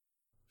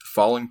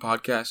following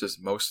podcast is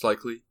most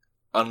likely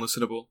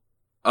unlistenable,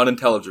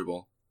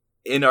 unintelligible,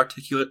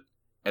 inarticulate,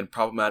 and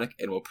problematic,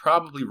 and will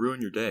probably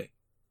ruin your day.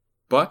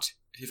 But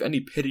if you have any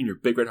pity in your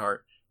big red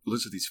heart,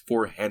 listen to these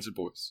four handsome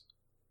boys.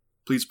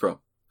 Please, bro.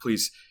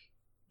 Please.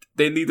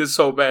 They need this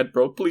so bad,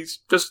 bro. Please,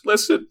 just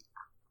listen.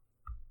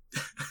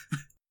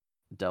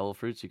 Devil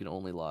fruits, you can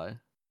only lie.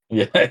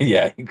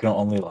 Yeah, you can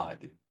only lie,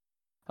 dude.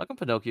 How come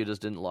Pinocchio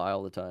just didn't lie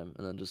all the time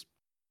and then just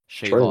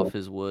shave True. off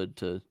his wood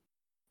to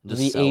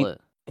just sell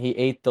it? He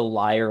ate the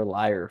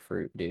liar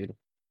fruit, dude.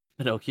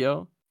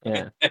 Pinocchio?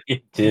 Yeah.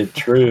 He did.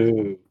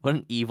 True. What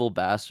an evil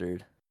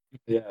bastard.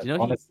 Yeah, Do you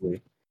know honestly.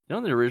 You know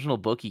in the original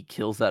book he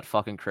kills that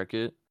fucking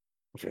cricket?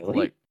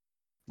 Really?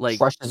 Like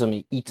Crushes him,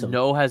 he eats him.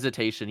 no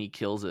hesitation, he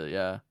kills it,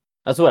 yeah.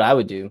 That's what I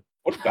would do.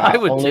 What a guy. I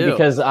would Only too.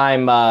 because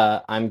I'm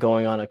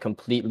going on a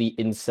completely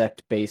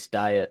insect-based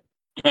diet.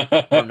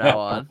 From now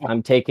on.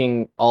 I'm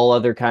taking all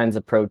other kinds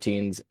of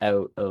proteins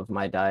out of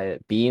my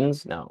diet.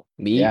 Beans? No.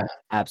 Meat? Yeah.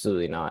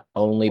 Absolutely not.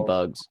 Only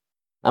bugs.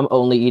 I'm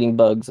only eating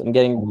bugs. I'm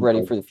getting Only ready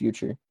bugs. for the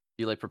future. Do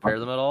you like prepare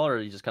them at all, or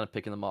are you just kind of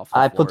picking them off the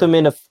I put floor? them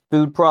in a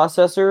food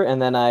processor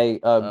and then I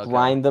Okay.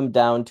 grind them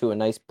down to a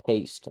nice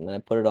paste and then I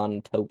put it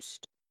on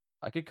toast.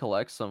 I could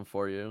collect some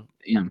for you.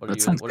 Damn, What are that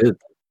you- sounds what- good.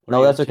 What No,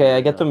 are you that's into okay. I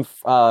right get now?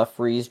 them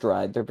freeze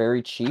dried. They're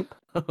very cheap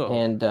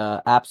and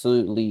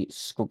absolutely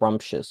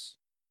scrumptious,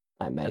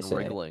 I may and say.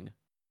 wriggling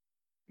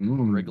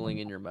Mm.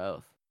 in your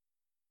mouth.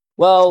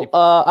 Well,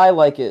 I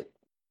like it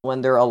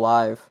when they're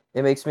alive.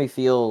 It makes me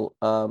feel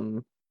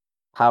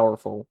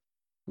powerful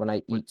when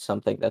I eat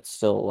something that's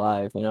still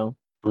alive, you know?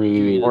 Do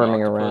you eat an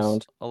Worming octopus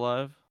around.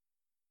 alive?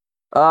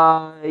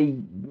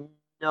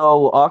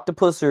 No,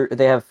 octopus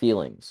they have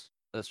feelings.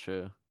 That's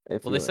true. They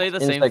have Well, they say the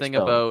feelings. same Insects thing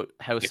don't. about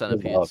house They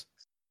love. centipedes.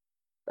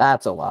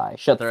 That's a lie.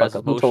 Shut the They're fuck as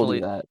up. Who told you emotionally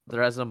that?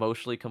 they're as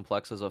emotionally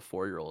complex as a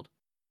 4-year-old.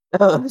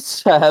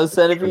 House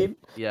centipede?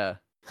 Yeah.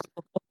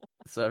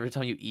 So every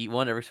time you eat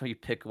one, every time you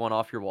pick one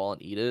off your wall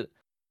and eat it,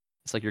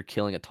 it's like you're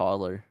killing a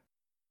toddler.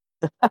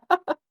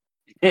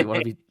 Do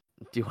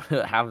you want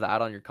to have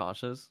that on your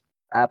conscience?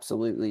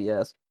 Absolutely,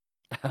 yes.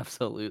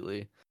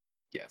 Absolutely.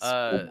 Yes.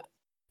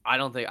 I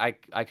don't think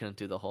I couldn't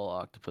do the whole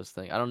octopus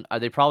thing.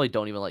 They probably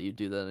don't even let you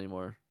do that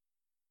anymore.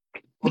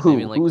 Who?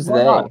 like- Who's Why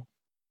they? not?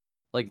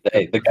 Like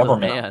The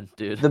government. man,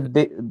 dude. The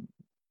big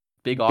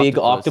big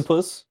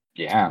octopus?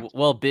 Yeah.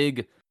 Well,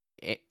 big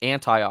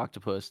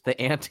anti-octopus. The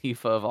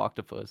Antifa of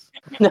octopus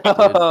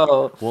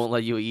No, won't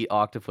let you eat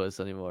octopus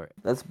anymore.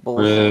 that's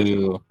bullshit.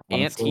 True.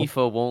 Honestly.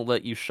 Antifa won't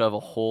let you shove a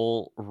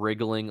whole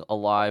wriggling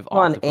alive Come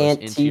on, octopus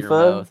into your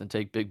Antifa. mouth and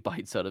take big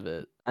bites out of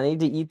it. I need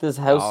to eat this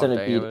house Oh,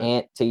 centipede, damn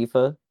Aunt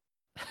Tifa.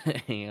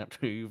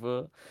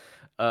 Antifa.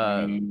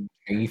 Tifa.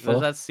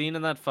 There's that scene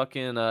in that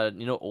fucking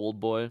Old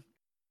Boy.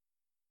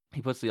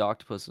 He puts the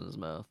octopus in his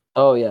mouth.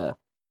 Oh yeah.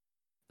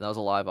 That was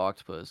a live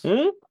octopus.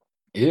 Hmm?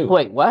 Ew.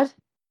 Wait, what?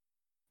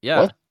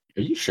 Yeah, What?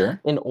 Are you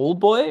sure? An old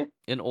boy?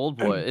 in Old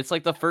Boy. It's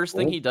like the first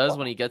thing Old he does Boy.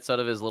 when he gets out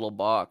of his little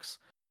box.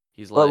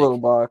 He's What like, little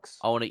box?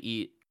 I want to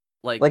eat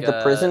like Like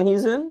the prison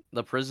he's in?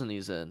 the prison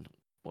he's in.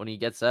 When he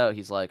gets out,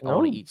 he's like, I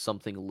want No. to eat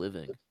something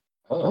living.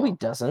 No, he Oh.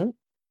 doesn't.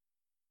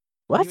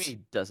 What What? do you mean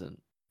he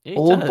doesn't? Yeah, he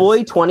Old does.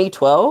 boy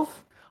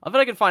 2012? I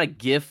bet I can find a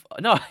GIF.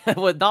 No,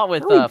 not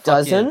with No, he fucking.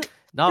 doesn't.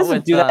 Not Doesn't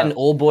with do that in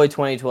Old Boy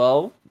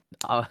 2012.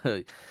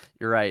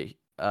 You're right.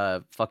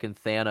 Fucking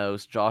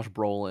Thanos, Josh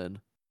Brolin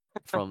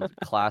from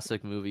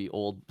classic movie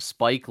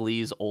Spike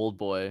Lee's Old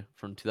Boy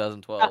from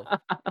 2012.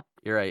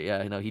 You're right. Yeah,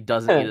 I know he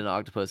doesn't eat an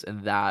octopus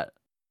in that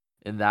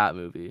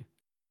movie,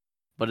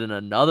 but in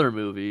another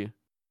movie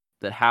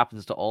that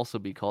happens to also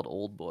be called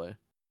Old Boy.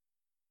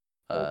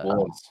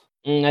 Boys.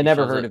 I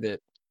never shows heard it- of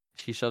it.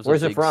 He shoves.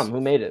 Where's a it big from? Who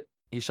made it?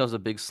 He shoves a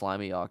big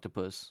slimy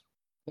octopus.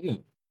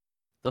 Ew.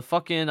 The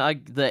fucking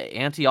the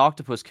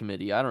anti-octopus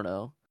committee. I don't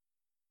know.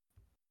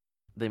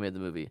 They made the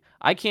movie.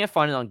 I can't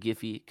find it on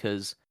Giphy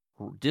because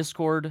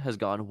Discord has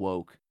gone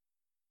woke,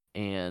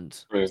 and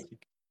True.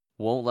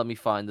 won't let me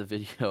find the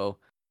video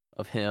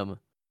of him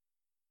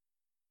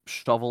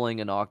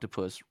shoveling an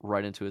octopus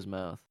right into his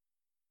mouth.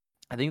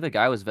 I think the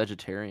guy was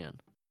vegetarian,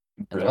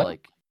 and they're Really?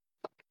 like,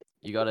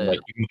 "You gotta, Like,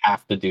 you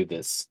have to do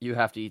this. you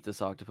have to eat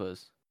this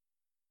octopus."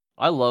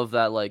 I love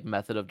that like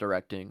method of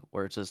directing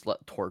where it's just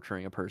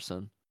torturing a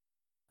person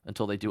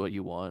until they do what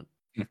you want.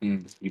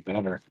 You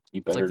better.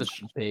 You It's better.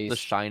 like The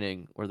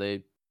Shining, where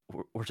they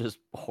were just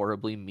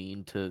horribly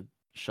mean to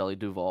Shelley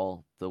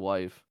Duvall, the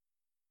wife,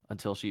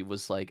 until she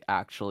was like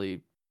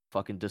actually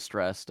fucking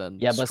distressed and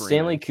Yeah, but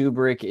Stanley screaming.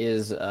 Kubrick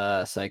is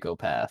a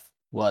psychopath.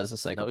 Was a No,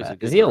 psychopath. he's a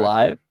good Is he director.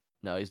 alive?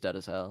 No, he's dead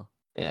as hell.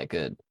 Yeah,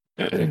 good.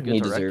 He's a good He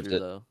director deserves it.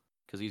 though,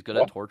 because he's good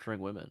What? at torturing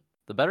women.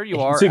 The better you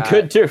are, He's a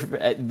good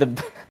at,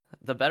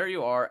 the better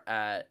you are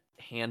at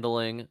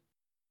handling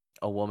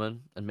a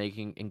woman and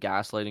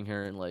gaslighting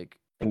her and like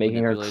and making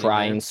her manipulating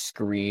cry her, and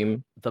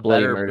scream. the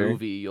bloody better murder.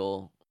 movie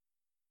you'll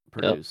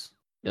produce.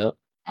 Yep.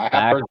 I have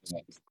back- heard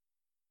that.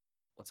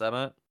 What's that,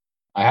 Matt?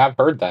 I have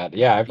heard that.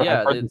 Yeah, I've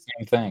Yeah, heard the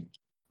same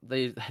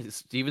thing.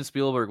 Steven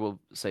Spielberg will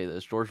say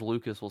this. George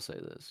Lucas will say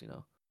this.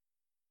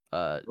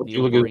 George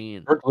Neil Lucas-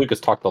 Breen. George Lucas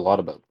talked a lot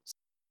about this.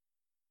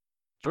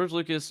 George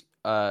Lucas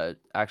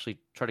actually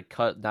tried to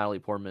cut Natalie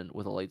Portman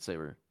with a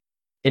lightsaber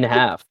In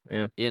half.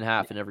 Yeah. in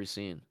half in every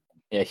scene.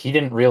 Yeah, he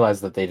didn't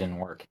realize that they didn't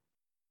work.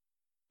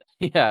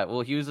 Yeah,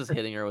 well, he was just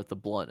hitting her with the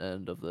blunt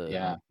end of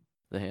Yeah.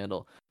 the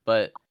handle,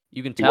 but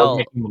you can He was tell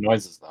making the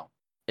noises though.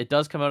 it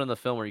does come out in the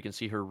film where you can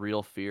see her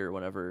real fear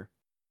whenever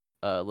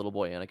little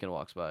boy Anakin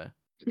walks by.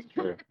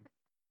 True.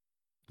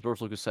 George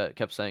Lucas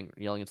kept saying,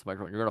 yelling into the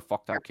microphone, "You're gonna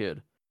fuck that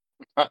kid.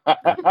 You're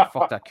gonna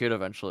fuck that kid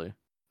eventually."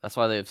 That's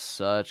why they have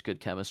such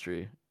good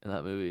chemistry in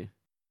that movie,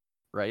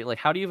 right? Like,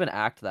 how do you even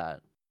act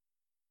that?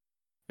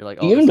 You're like,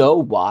 Do oh, you this- know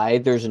why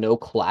there's no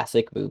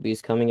classic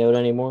movies coming out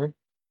anymore?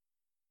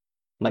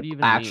 What Like do you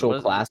even mean? actual What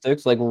is-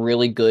 classics, like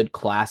really good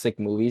classic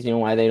movies. You know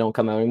why they don't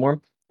come out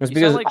anymore? It's You sound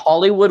because like-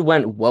 Hollywood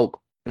went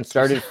woke and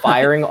started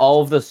firing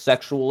all of the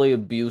sexually I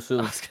abusive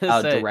was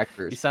gonna say,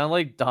 directors. you sound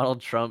like Donald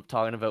Trump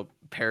talking about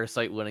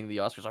Parasite winning the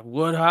Oscars. Like,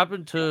 what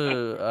happened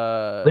to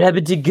What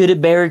happened to good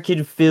American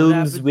what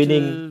films happened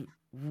winning?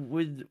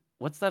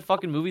 what's that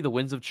fucking movie, The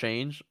Winds of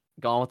Change?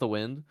 Gone with the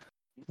Wind?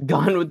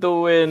 Gone with the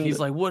Wind. He's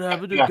like, what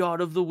happened to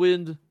God of the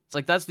Wind? It's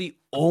like, that's the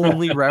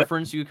only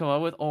reference you come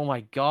up with? Oh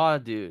my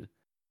god, dude.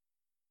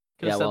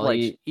 Could have Yeah, said, well,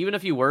 like, even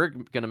if you were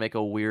gonna make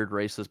a weird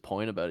racist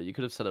point about it, you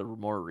could have said a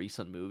more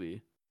recent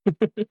movie.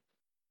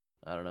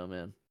 I don't know,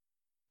 man.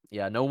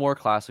 Yeah, no more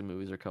classic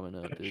movies are coming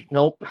out, dude.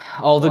 Nope.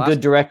 All the The good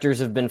last- directors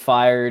have been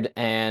fired,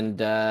 and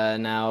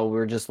now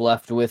we're just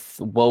left with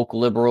woke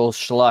liberal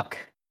schluck.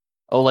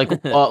 Oh,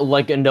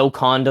 like a no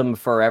condom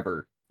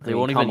forever. They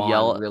won't even come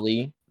yell- on,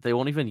 really. They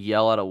won't even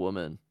yell at a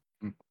woman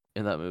Mm.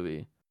 in that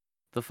movie.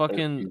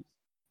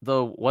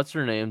 What's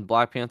her name?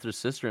 Black Panther's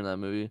sister in that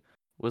movie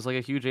was like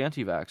a huge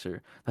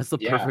anti-vaxxer. That's the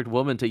Yeah. perfect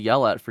woman to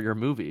yell at for your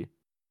movie.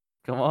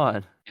 Come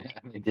on. Yeah,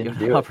 they You didn't have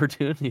do an it.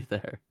 opportunity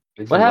there.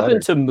 They just What let happened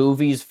her. to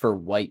movies for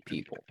white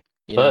people?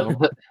 You But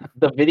know?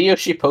 the video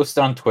she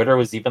posted on Twitter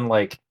was even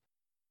like,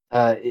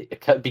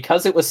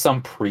 because it was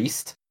some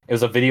priest. It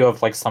was a video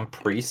of like some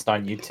priest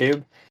on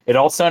YouTube. It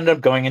also ended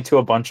up going into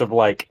a bunch of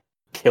like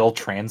kill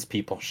trans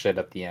people shit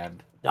at the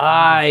end,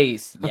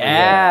 Nice.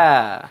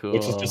 Yeah. Cool.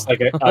 which is just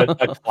like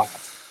a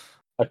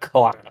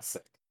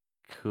classic.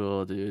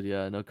 Cool, dude.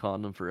 Yeah, no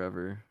condom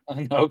forever.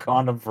 No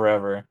condom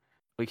forever.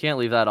 We can't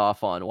leave that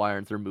off on why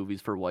aren't there movies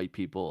for white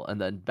people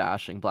and then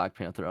bashing Black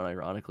Panther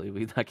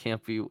unironically. That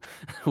can't be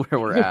where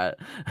we're at.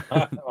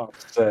 Oh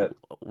shit.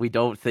 We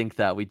don't think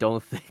that. We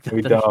don't think that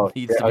We there don't.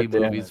 needs to be God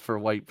damn movies it. for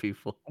white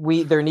people.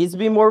 There needs to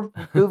be more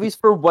movies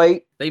for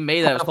white. They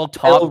made that. It was called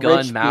Pale Top Gun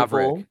rich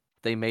Maverick. people.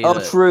 They made Oh,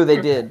 it. true, they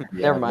did.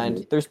 Yeah, Never they mind.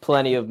 did. There's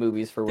plenty of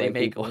movies for They white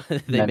make people.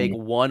 they make Many.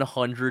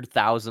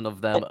 100,000 of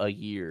them a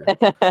year.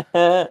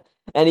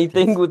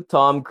 Anything with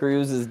Tom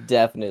Cruise is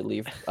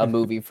definitely a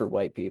movie for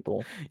white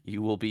people.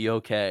 You will be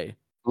okay.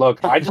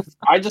 Look, I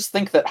just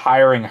think that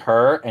hiring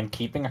her and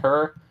keeping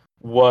her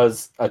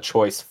was a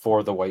choice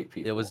for the white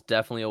people. It was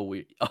definitely a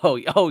weird. Oh,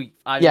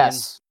 I mean,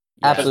 Yes,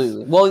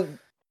 absolutely. Well,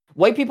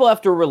 white people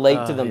have to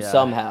relate to them yeah.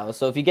 somehow.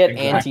 So if you get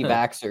Exactly.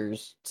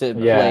 anti-vaxxers to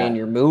Yeah. play in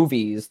your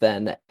movies,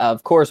 then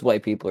of course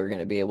white people are going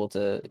to be able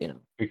to,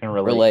 We can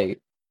relate. relate.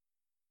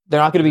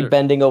 They're not going to be They're-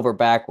 bending over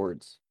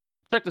backwards.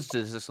 Check the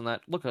statistics on that.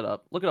 Look it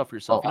up. Look it up for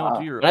yourself. You know,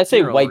 do your, When I say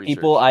do your own white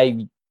people,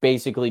 research. I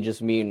basically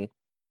just mean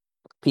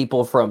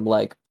people from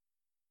like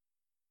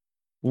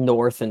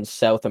North and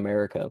South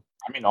America.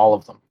 I mean, all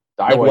of them.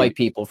 Like white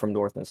people from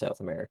North and South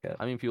America.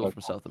 I mean people Okay.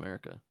 from South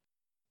America.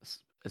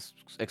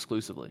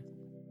 Exclusively.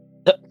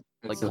 Yep.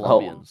 Like It's a-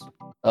 Colombians.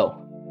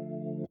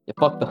 Oh. Yeah,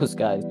 fuck those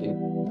guys, dude.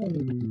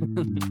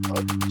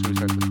 Should we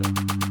start the show?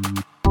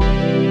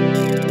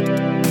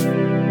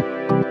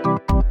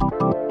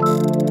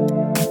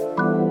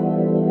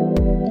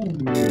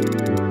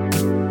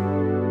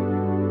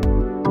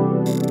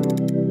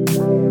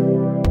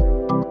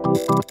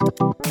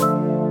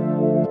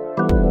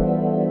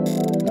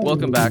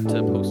 Welcome back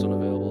to Post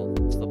Unavailable.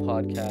 It's the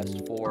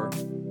podcast for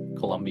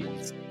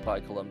Colombians. by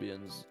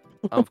Colombians.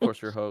 I'm of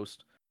course your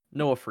host,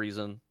 Noah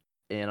Friesen,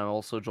 and I'm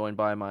also joined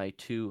by my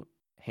two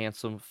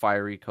handsome,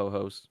 fiery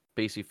co-hosts,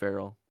 Basie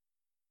Farrell.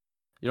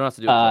 You don't have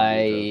to do a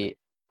Colombian joke.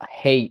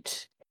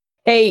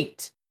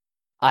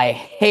 I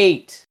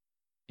hate.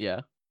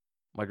 Yeah.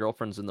 My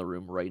girlfriend's in the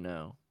room right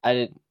now. I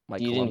did. My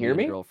You didn't hear Colombian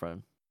me?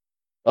 girlfriend.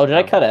 Oh, did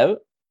I No. cut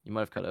out? You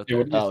might have cut out Yeah, there.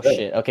 what did you Oh say?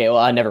 shit. Okay,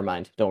 well, never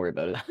mind. Don't worry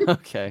about it.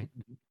 Okay.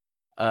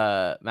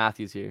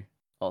 Matthew's here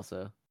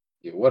also.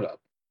 Yeah, what up?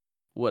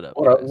 What up?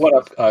 What up? guys?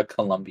 What up,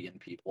 Colombian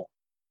people?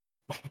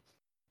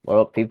 What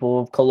up,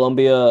 people of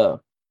Colombia?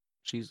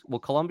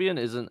 Colombian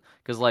isn't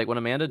because like when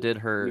Amanda did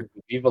her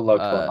Viva la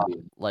uh,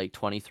 Colombia. like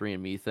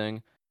 23andMe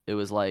thing, it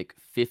was like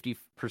 50%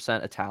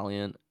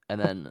 Italian, and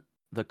then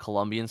the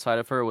Colombian side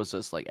of her was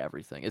just like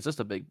everything. It's just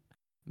a big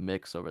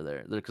mix over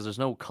there because there's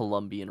no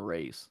Colombian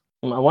race.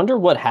 I wonder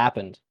what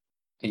happened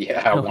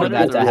Yeah, I I for wonder wonder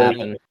if that to there was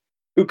any- happen.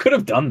 who could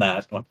have done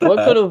that? What the What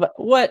heck? could have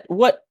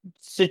what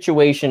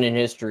situation in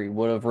history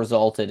would have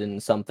resulted in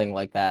something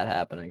like that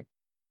happening?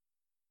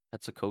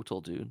 That's a Coatl,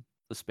 dude.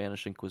 The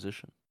Spanish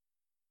Inquisition.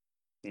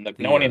 Look,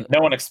 the, no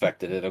one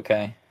expected it.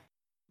 Okay.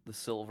 The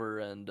silver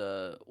and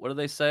what do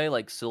they say?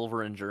 Like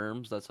silver and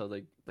germs. That's how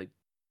they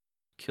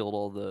killed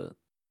all the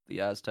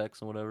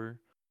Aztecs and whatever,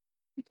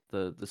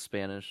 the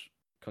Spanish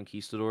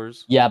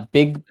conquistadors. Yeah,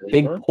 big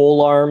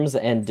pole arms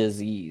and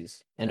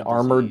disease and And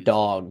armored disease.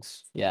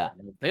 dogs. Yeah,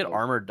 They had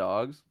armored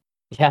dogs.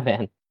 yeah,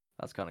 man.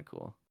 That's kind of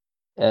cool.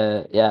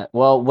 Yeah.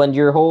 Well, when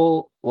your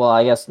whole, well,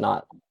 I guess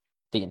not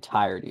the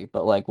entirety,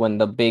 but like when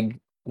the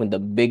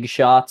big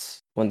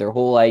shots, when their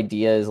whole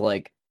idea is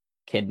like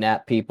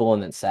kidnap people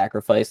and then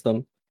sacrifice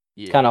them,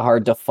 Yeah. it's kind of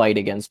hard to fight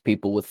against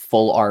people with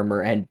full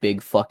armor and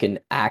big fucking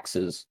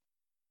axes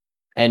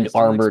and Just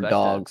didn't armored expect it.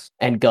 dogs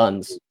and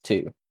guns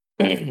too,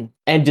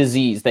 and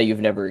disease that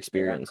you've never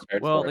experienced.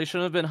 Well, they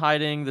shouldn't have been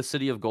hiding the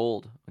city of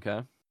gold.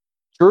 Okay,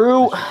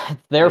 True,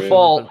 their They should have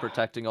fault. been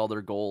protecting all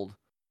their gold.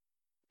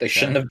 They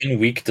shouldn't have been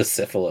weak to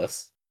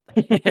syphilis.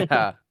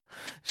 Yeah,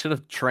 should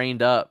have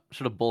trained up.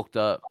 Should have bulked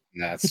up.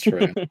 That's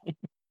true.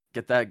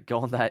 Get that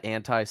going. That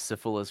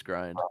anti-syphilis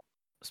grind.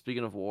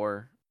 Speaking of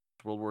war,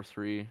 World War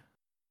III.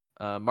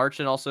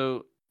 Marchand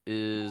also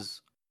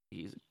is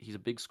he's a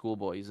big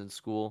schoolboy. He's in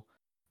school,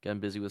 getting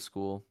busy with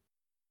school.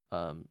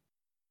 So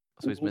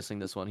he's missing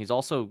this one. He's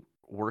also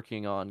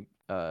working on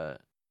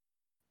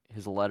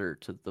his letter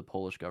to the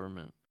Polish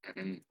government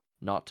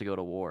not to go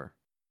to war.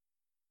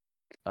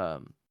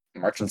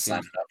 Marchand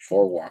signing up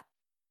for war.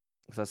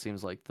 Because that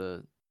seems like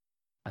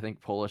I think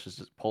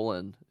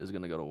Poland is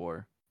going to go to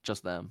war.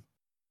 Just them.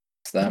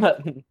 It's them.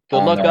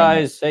 Good luck,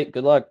 guys. Hey,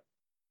 good luck.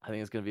 I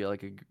think it's going to be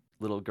like a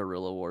little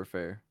guerrilla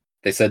warfare.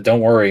 They said, "Don't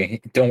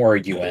worry,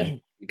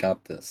 UN. We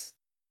got this.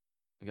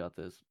 We got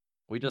this."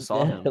 We just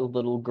saw him. A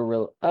little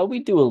guerrilla. We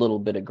do a little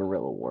bit of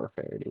guerrilla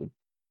warfare, dude.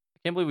 I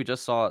can't believe we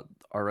just saw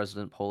our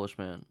resident Polish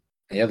man.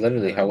 Yeah,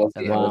 literally. How was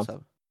he?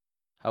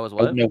 How was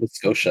what? Nova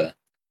Scotia,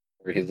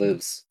 where he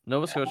lives.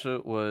 Nova Scotia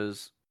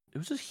was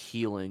just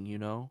healing, you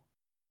know.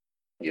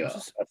 Yeah,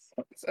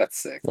 that's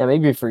sick. Yeah,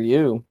 maybe for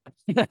you.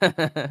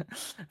 It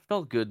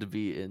felt good to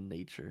be in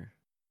nature.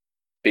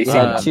 We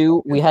had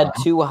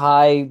two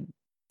high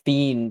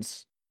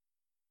fiends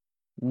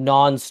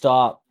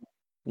non-stop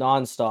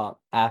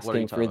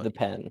asking for the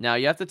pen. Now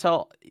you have to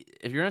tell,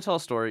 if you're gonna tell a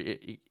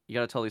story, you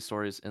gotta tell these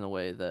stories in a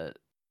way that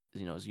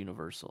is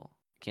universal.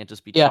 It can't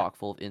just be chock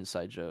full of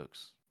inside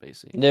jokes,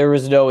 basically. There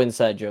was no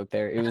inside joke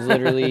there. It was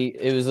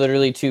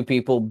literally two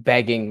people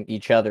begging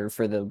each other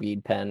for the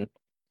weed pen.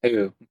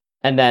 Who?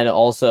 And then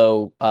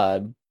also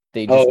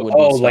they just wouldn't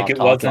stop like it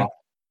talking wasn't.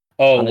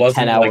 Oh, on it a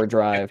wasn't 10-hour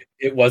drive.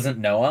 It wasn't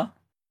Noah.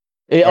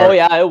 Oh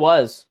yeah, it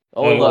was. It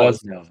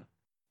was Noah.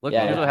 Look,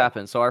 here's what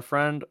happened. So our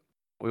friend,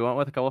 we went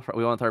with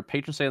our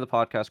patron saint of the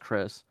podcast,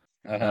 Chris,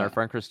 and our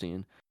friend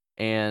Christine,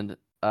 and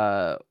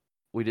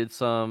we did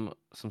some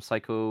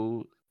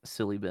psycho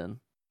silly bin.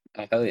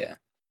 Oh hell yeah!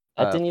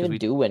 That didn't even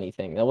do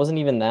anything. That wasn't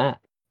even that.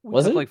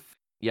 Was it?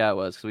 Yeah, it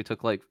was. Because we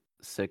took like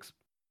 6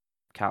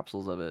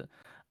 capsules of it.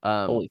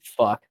 Holy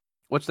fuck!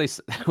 Which was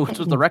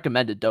the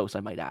recommended dose, I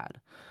might add.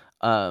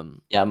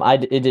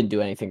 It didn't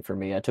do anything for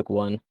me. I took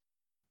 1.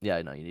 Yeah,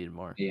 I know you needed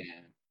more. Yeah.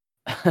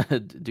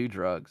 Do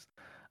drugs.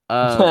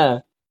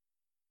 But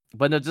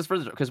no, just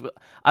because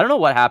I don't know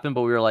what happened,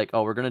 but we were like,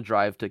 oh, we're gonna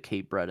drive to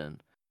Cape Breton,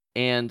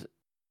 and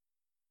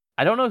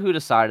I don't know who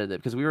decided it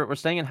because we're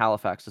staying in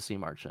Halifax to see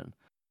Marchand.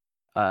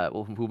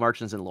 Who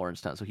Marchand's in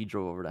Lawrencetown, so he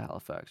drove over to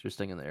Halifax. We're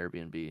staying in the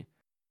Airbnb,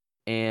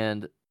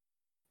 and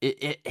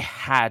it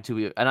had to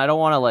be. And I don't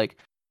want to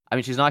I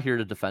mean, she's not here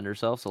to defend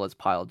herself, so let's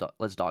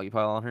doggy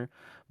pile on her.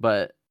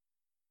 But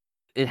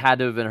it had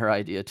to have been her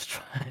idea to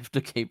drive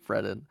to Cape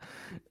Breton.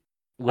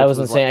 I was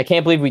insane. I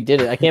can't believe we did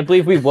it. I can't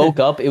believe we woke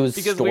up. It was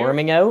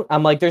storming out.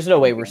 I'm like, there's no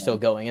way we're still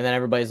going. And then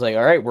everybody's like,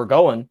 all right, we're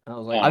going. I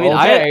was like, I mean,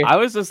 okay. I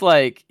was just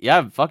like,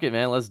 yeah, fuck it,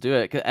 man, let's do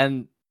it.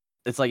 And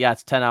it's like, yeah,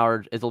 it's 10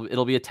 hours.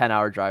 It'll be a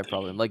 10-hour drive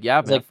probably. I'm like, yeah,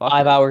 it's man, like fuck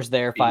 5 hours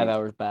there, 5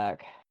 hours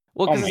back.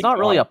 Well, because it's not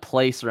really a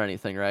place or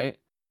anything, right?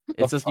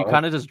 It's just you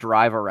kind of just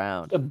drive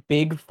around. It's a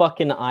big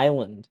fucking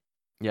island.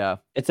 Yeah,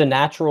 it's a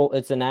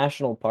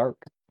national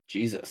park.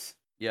 Jesus.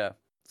 Yeah.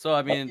 So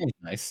I mean,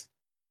 nice.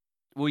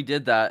 We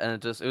did that,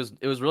 and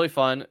it was really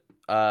fun.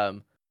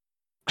 But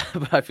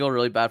I feel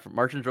really bad for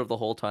Marchand. Drove the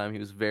whole time. He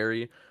was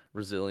very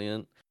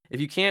resilient.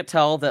 If you can't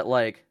tell that,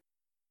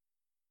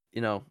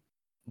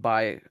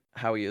 by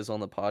how he is on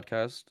the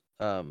podcast,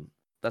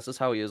 that's just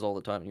how he is all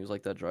the time. He was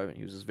like that driving.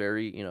 He was just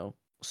very,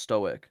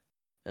 stoic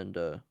and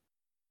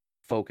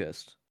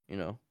focused.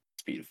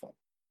 It's beautiful.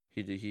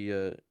 And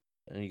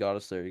he got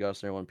us there. He got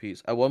us there in one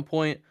piece. At one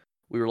point,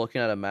 we were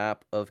looking at a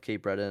map of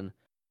Cape Breton,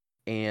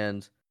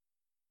 and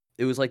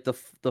it was like the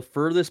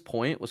furthest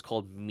point was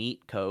called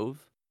Meat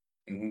Cove.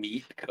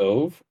 Meat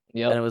Cove?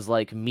 Yeah. And it was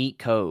like Meat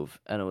Cove,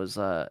 and it was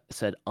it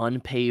said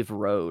unpaved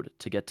road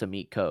to get to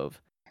Meat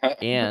Cove.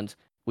 And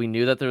we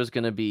knew that there was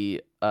going to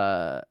be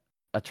a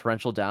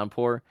torrential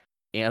downpour,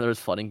 and there was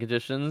flooding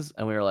conditions,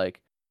 and we were like,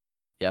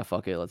 yeah,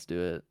 fuck it, let's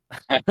do it.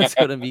 Let's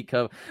go to Meat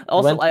Cove.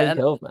 Also, I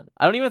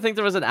don't even think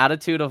there was an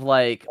attitude of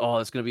like, oh,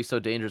 it's going to be so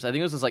dangerous. I think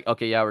it was just like,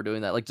 okay, yeah, we're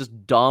doing that. Like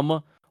just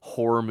dumb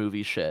horror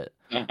movie shit.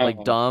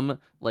 Like dumb,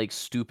 like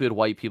stupid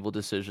white people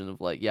decision of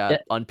like, yeah,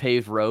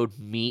 unpaved road,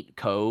 Meat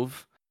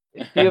Cove.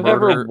 If you've ever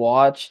Murder-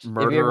 watched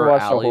Murderer a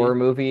Alley. horror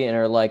movie and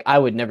are like, I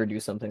would never do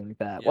something like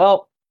that. Yeah.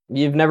 Well,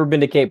 you've never been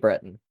to Cape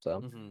Breton,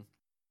 so. Mhm.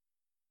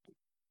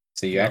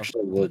 So you No.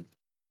 actually would.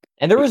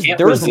 And there You was can't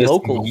there was resist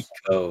locals. Meat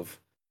Cove.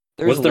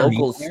 There was Was there meat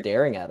locals there?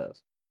 staring at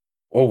us.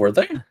 Oh, were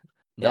they?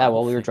 Yeah, No.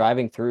 while we were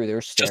driving through, they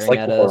were staring like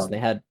at the us. horror And they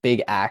had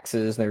big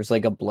axes, and there was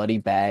like a bloody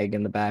bag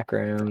in the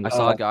background. I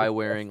saw Oh. a guy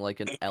wearing like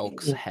an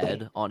elk's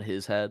head on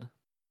his head.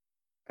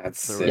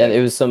 That's There sick. Yeah,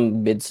 it was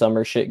some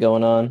midsummer shit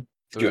going on.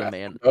 There Did you was a ask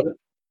man. about it?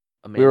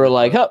 A We were man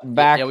like, with- "Huh,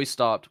 back." Yeah, we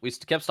stopped. We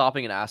kept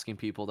stopping and asking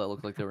people that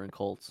looked like they were in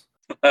cults,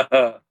 Like,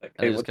 and hey,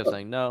 they just what's kept up?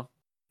 saying no.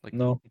 Like,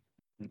 No.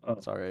 Oh.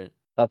 it's all right.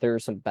 Thought there were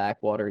some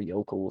backwater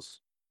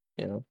yokels.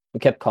 You know, we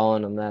kept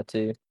calling them that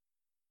too.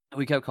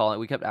 We kept calling.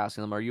 We kept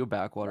asking them, "Are you a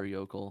backwater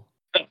yokel?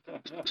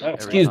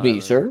 Excuse me,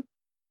 time. sir.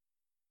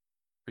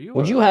 Are you?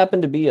 Would you a-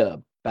 happen to be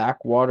a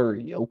backwater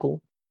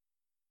yokel?"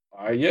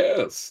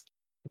 Yes.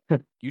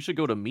 You should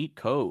go to Meat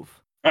Cove,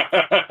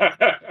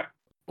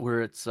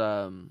 where it's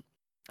I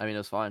mean, it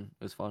was fine.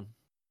 It was fun.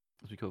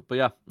 It was cool. But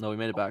yeah, no, we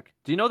made it back.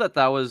 Do you know that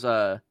was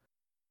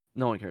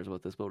no one cares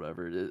about this, but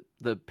whatever.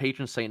 The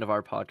patron saint of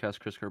our podcast,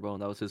 Chris Carbone,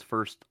 that was his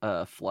first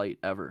flight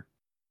ever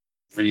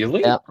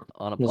Really? Yeah.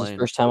 on a It was his plane.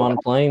 first time on a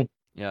plane,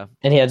 Yeah,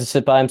 and he had to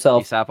sit by he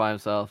himself. sat by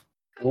himself.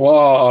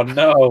 Whoa,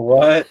 no,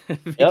 what?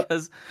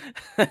 Because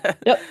Yep.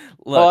 look,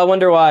 Oh, I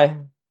wonder why.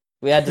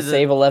 We had to The-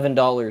 save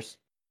 $11.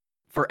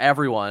 for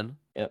everyone.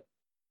 Yep.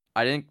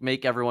 I didn't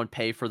make everyone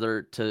pay for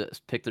to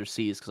pick their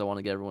seats because I want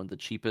to get everyone the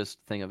cheapest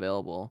thing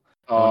available.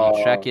 And when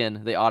you check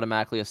in, they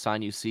automatically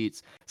assign you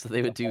seats. So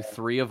they would do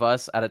 3 of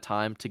us at a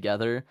time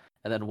together,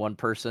 and then one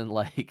person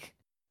like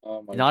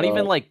Oh my not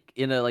even God. like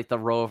in the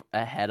row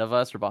ahead of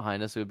us or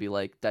behind us. It would be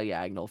like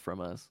diagonal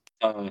from us.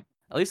 Uh,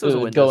 At least it It was a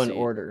would window go in seat.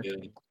 order. yeah.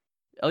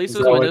 At least Is it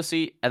was that a window what-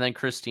 seat, and then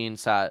Christine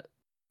sat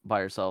by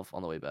herself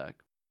on the way back.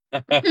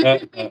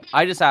 That's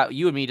I just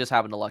you and me just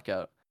happened to luck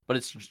out, but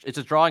it's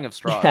a drawing of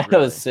straws. That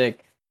really. was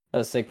sick. That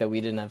was sick that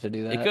we didn't have to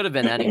do that. It could have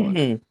been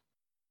anyone.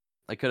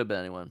 It could have been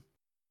anyone.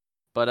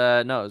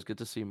 But no, it was good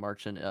to see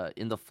Marchin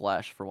in the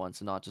flesh for once,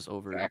 and not just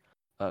over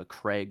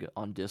Craig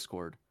on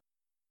Discord,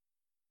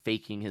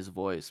 faking his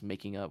voice,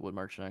 making up what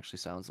Marchin actually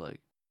sounds like.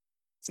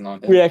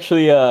 not We him.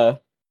 actually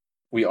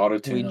We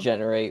auto-tune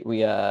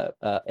him.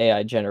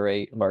 AI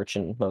generate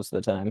Marchin most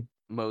of the time.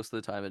 Most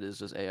of the time, it is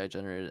just AI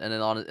generated, and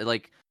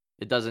then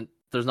it doesn't.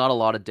 There's not a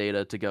lot of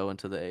data to go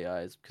into the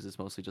AIs because it's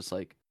mostly just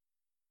like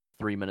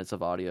 3 minutes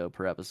of audio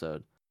per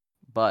episode.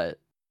 But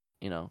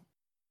you know,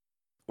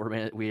 we're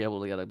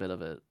able to get a bit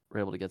of it. We're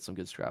able to get some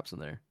good scraps in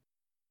there.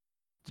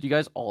 Did you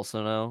guys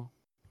also know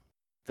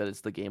that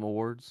it's the Game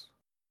Awards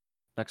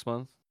next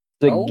month?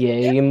 The Oh,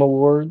 yeah. Game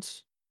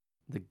Awards.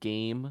 The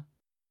Game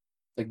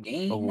The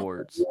Game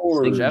Awards.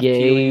 The Jeff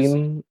Keighley's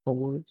Game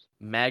Awards.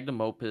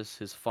 magnum opus,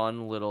 his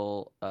fun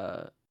little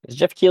Is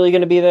Jeff Keighley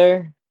going to be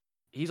there?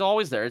 he's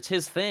always there. It's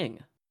his thing.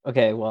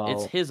 Okay, well,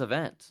 It's his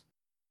event.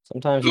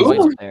 sometimes he's Ooh.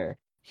 not there.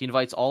 He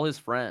invites all his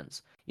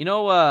friends. You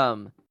know, I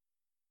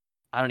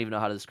don't even know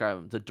how to describe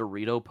him. The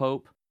Dorito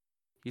Pope.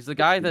 He's the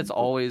guy that's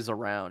always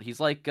around. He's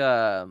like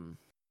I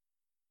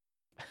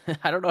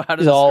don't know how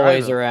to He's describe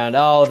always him. around.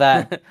 Oh,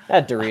 that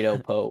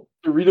Dorito Pope.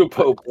 Dorito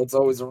Pope. That's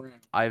always around.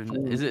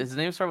 Is it his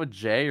name start with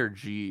J or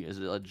G? Is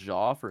it a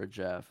Joff or a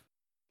Jeff?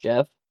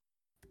 Jeff?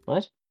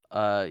 What?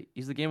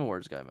 He's the Game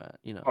Awards guy, Matt.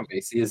 You know, Oh,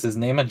 Macy, is his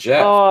name a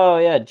Jeff? Oh,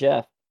 yeah,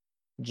 Jeff.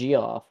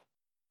 Geoff.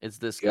 it's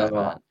this guy, Yeah.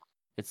 Matt.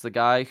 It's the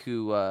guy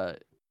who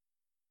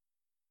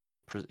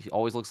he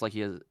always looks like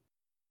he has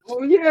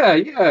Oh, yeah.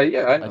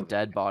 I a know.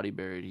 dead body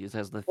buried. He has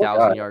the Poor guy.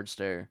 1,000-yard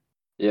stare.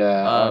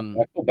 Yeah, Um,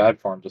 I feel bad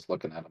for him just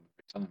looking at him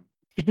every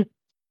time.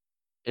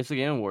 It's the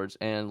Game Awards,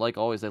 and like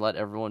always, they let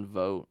everyone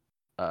vote.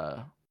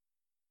 Well,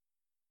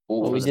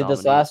 Ooh, we the did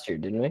this nominee. last year,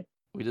 didn't we?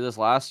 We did this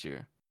last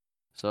year,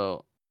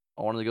 so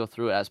I wanted to go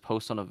through it as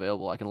post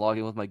unavailable. I can log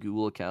in with my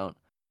Google account,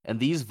 and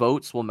these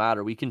votes will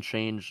matter. We can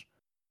change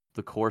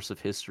the course of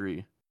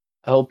history.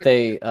 I hope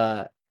they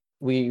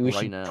we Right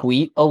should now.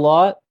 tweet a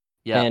lot,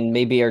 Yeah. and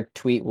maybe our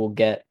tweet will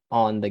get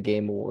on the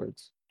Game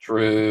Awards.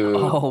 True.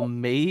 Oh,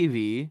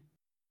 maybe.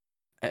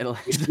 And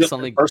like, We should to just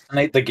something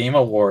impersonate the Game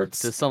Awards.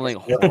 to something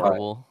Yeah.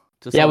 horrible.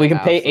 To Yeah, we something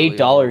can pay absolutely $8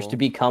 horrible. to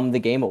become the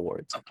Game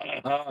Awards.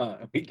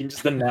 We can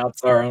just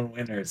announce our own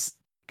winners.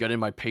 Get in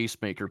my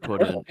pacemaker.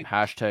 Put in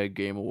hashtag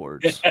Game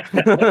Awards.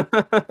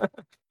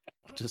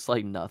 Just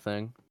like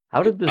nothing.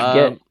 How did this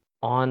get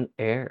on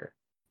air?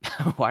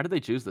 Why did they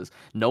choose this?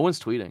 No one's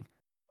tweeting.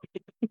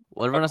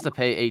 Well, everyone has to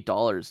pay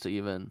 $8 to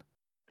even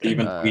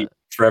Even Uh, tweet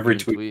for every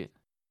even tweet.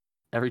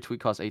 Every tweet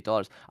costs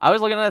 $8. I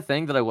was looking at a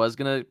thing that I was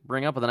gonna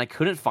bring up, but then I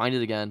couldn't find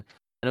it again.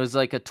 And it was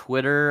like a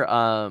Twitter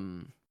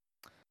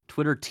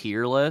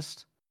tier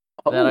list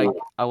that Oh,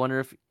 I wonder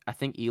if I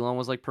think Elon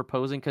was like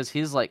proposing because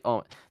he's like,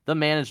 oh, the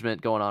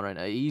management going on right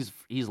now. He's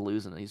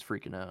losing it. He's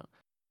freaking out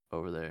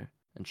over there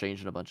and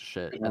changing a bunch of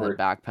shit and then Lord.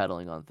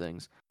 backpedaling on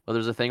things. But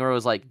there's a thing where it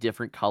was like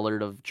different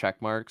colored of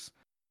check marks,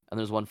 and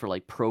there's one for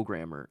like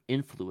programmer,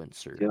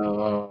 influencer,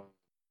 yo.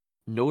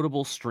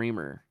 notable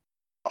streamer,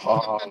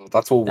 Oh,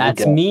 that's what we'll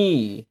That's get.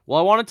 me. Well,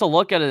 I wanted to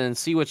look at it and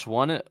see which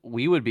one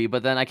we would be,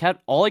 but then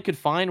all I could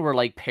find were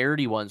like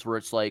parody ones where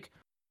it's like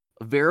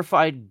a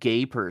verified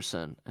gay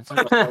person. It's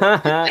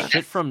like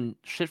shit from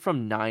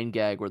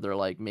 9gag where they're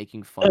like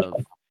making fun of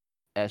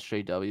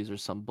SJWs or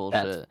some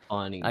bullshit. That's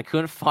funny. I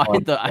couldn't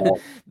find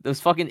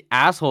those fucking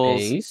assholes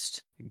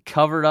Based?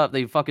 covered up.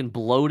 They fucking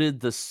bloated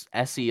the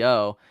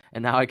SEO,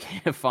 and now I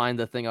can't find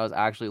the thing I was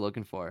actually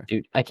looking for.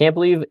 Dude, I can't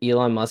believe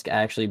Elon Musk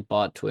actually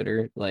bought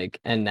Twitter. Like,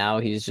 and now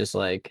he's just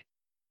like,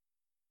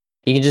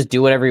 he can just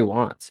do whatever he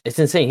wants. It's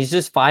insane. He's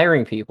just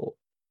firing people.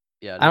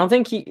 Yeah, I don't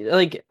think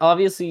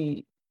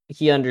obviously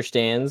he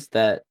understands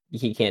that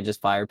he can't just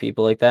fire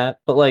people like that.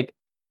 But like,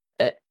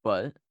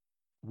 but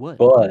what?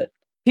 But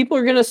people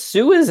are gonna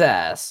sue his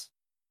ass.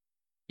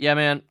 Yeah,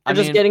 man. They're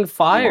just getting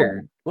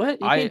fired.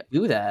 What? You I- can't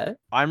do that.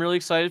 I'm really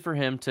excited for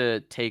him to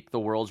take the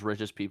world's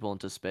richest people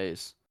into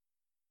space.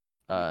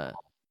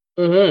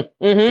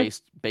 Mm-hmm.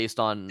 Based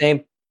on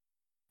Same.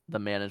 the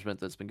management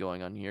that's been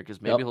going on here,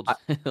 because maybe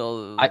Yep,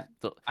 he'll I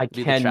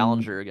be the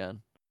challenger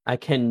again. I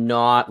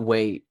cannot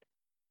wait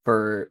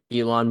for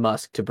Elon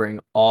Musk to bring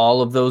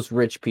all of those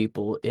rich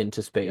people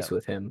into space Yeah.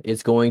 with him.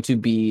 It's going to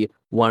be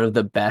one of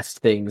the best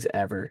things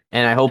ever.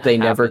 And I hope they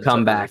never Happen to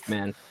come back, Earth.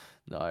 man.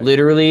 No, I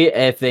Literally,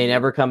 agree. if they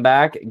never come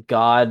back,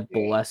 God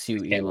bless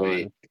you, Can't Elon.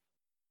 wait.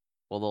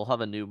 Well, they'll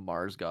have a new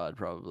Mars god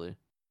probably.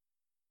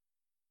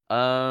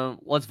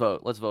 Let's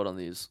vote. Let's vote on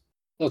these.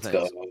 Let's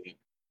Thanks. go.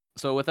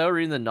 So, without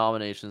reading the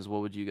nominations,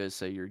 what would you guys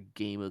say your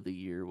game of the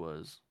year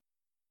was?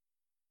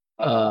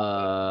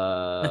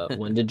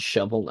 When did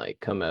Shovel Knight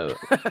come out?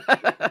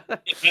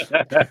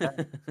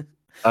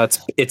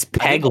 It's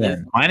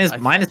Peglin. Mine is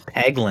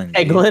Peglin.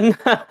 dude.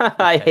 Peglin?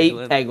 I hate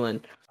Peglin.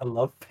 Peglin. I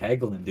love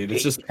Peglin, dude.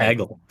 It's just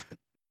Peggle.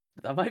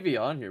 That might be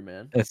on here,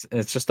 man. It's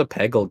just a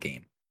Peggle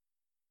game.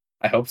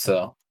 I hope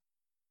so.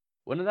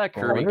 When did that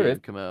Well, I Kirby wonder game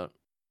if- come out?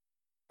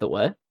 The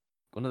what?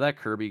 When did that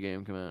Kirby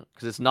game come out?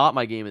 Because it's not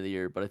my game of the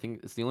year, but I think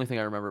it's the only thing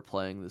I remember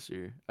playing this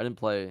year. I don't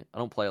play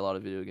a lot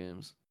of video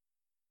games.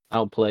 I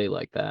don't play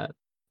like that.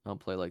 I don't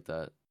play like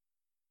that.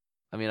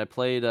 I mean, I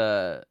played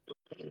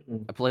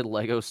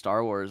Lego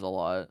Star Wars a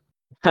lot.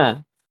 Huh.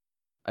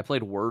 I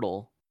played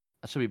Wordle.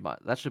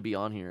 That should be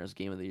on here as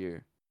game of the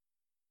year.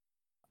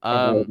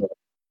 That'd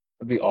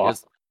be Yes,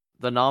 awesome.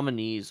 the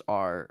nominees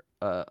are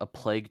A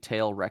Plague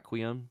Tale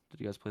Requiem.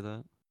 Did you guys play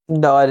that?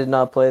 No, I did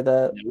not play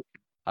that.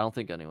 I don't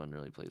think anyone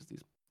really plays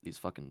these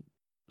fucking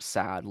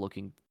sad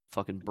looking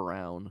fucking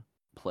brown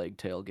Plague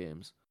Tale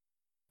games.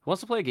 Who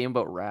wants to play a game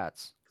about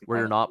rats where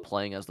you're not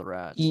playing as the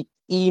rats?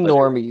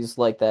 Normies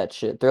like that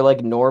shit. They're like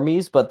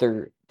normies, but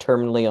they're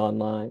terminally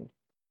online.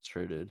 It's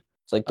true, dude.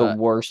 It's like the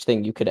worst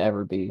thing you could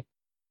ever be.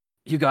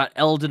 You got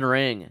Elden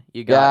Ring.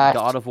 You got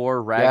Yes. God of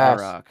War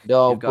Ragnarok.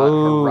 No, You've got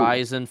boo.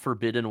 Horizon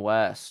Forbidden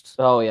West.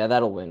 Oh yeah,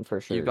 that'll win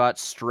for sure. You got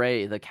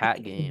Stray, the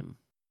cat game.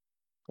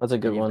 That's a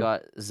good And you've one.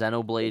 got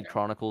Xenoblade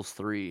Chronicles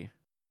 3.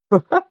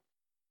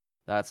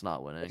 That's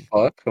not winning.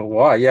 Fuck.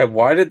 Why? Yeah.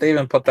 Why did they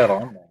even put that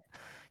on there?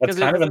 That's 'Cause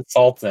kind of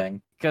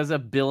insulting. Because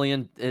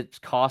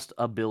it cost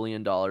 $1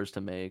 billion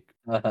to make,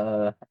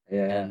 Yeah.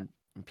 and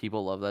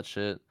people love that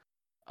shit.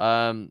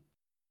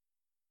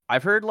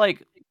 I've heard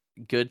like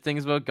good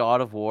things about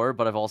God of War,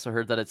 but I've also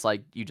heard that it's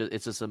like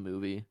it's just a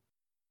movie.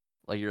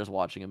 Like you're just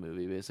watching a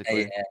movie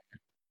basically. Yeah.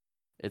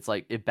 It's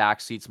like it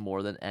backseats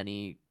more than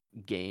any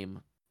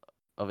game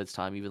of its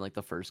time, even like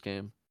the first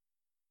game.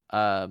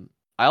 I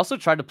also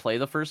tried to play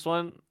the first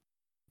one,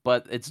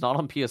 but it's not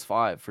on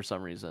PS5 for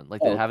some reason.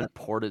 Like they Oh, haven't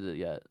ported it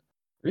yet.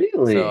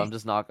 Really? So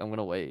I'm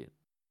gonna wait.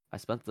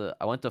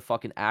 I went to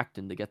fucking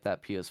Acton to get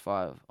that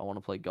PS5. I want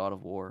to play God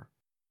of War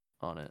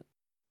on it.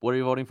 What are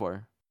you voting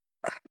for?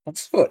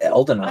 Let's go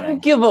Elden I don't Ring.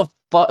 give a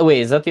fuck. Wait,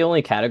 is that the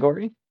only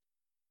category?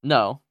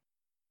 No.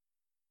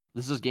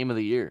 This is game of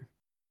the year.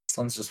 This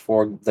one's just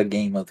for the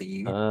game of the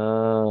year.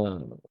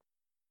 I'm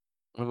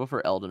gonna go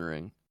for Elden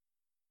Ring.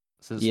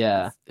 Since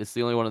Yeah. it's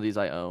the only one of these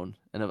I own,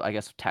 and I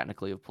guess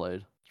technically have played.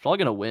 It's probably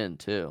gonna win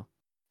too.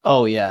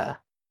 Oh yeah.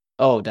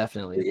 Oh,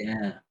 definitely.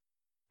 Yeah.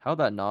 How'd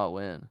that not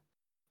win?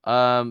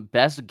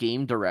 Best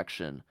game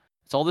direction.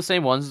 It's all the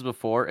same ones as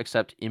before,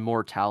 except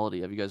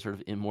Immortality. Have you guys heard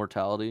of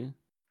Immortality?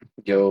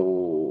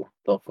 Yo,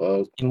 the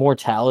fuck.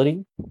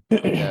 Immortality?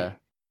 Yeah.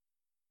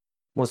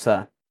 What's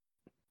that?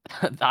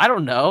 I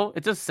don't know.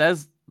 It just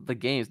says the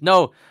games.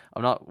 No,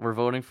 I'm not. We're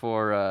voting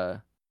for.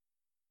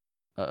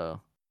 Uh-oh.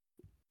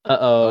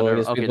 Uh-oh, no, I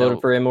guess we okay, voted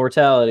no. for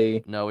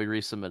immortality. No, we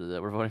resubmitted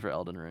it. We're voting for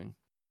Elden Ring.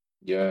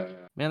 Yeah.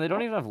 Man, they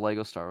don't even have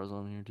Lego Star Wars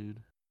on here, dude.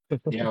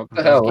 Yeah, what the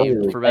Best hell?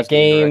 game- for That best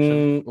game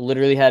game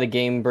literally had a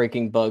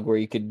game-breaking bug where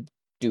you could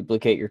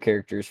duplicate your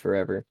characters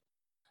forever.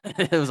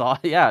 It was all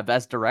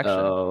best direction.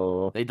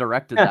 Oh. They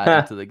directed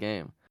that into the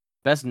game.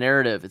 Best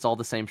narrative, it's all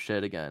the same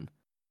shit again.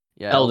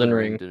 Yeah, Elden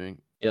Ring.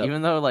 Yep.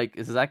 Even though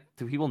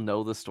do people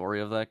know the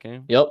story of that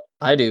game? Yep,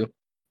 I do.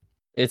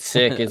 It's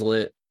sick, it's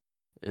lit.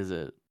 Is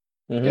it?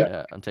 Mhm.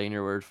 Yeah, I'm taking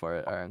your word for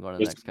it. All right, I'm going to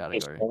the next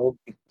category.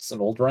 It's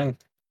an old ring.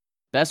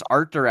 Best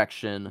art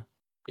direction.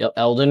 Yep,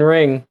 Elden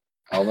Ring.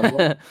 Elden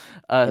Ring.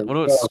 What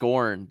about go.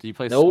 Scorn? Do you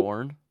play Nope.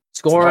 Scorn?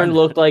 Scorn fine.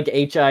 looked like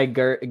H.I.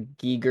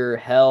 Giger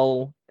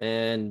hell,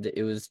 and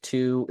it was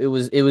too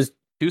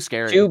Too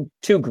scary.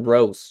 too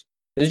gross.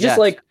 It was just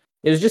Yeah, like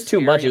it was just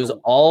too much. scary It was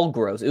and- all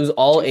gross. It was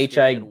all Too scary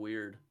H.I. and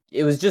weird.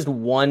 It was just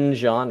one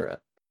genre.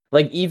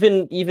 Like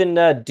even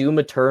Doom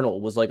Eternal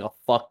was like a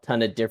fuck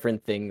ton of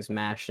different things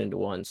mashed into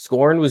one.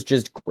 Scorn was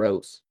just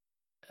gross.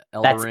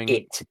 Elden That's Ring.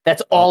 it.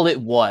 That's all it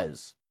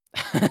was.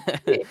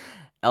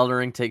 Elden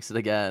Ring takes it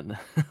again.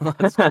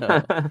 Let's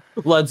go.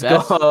 Let's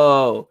Best-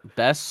 go.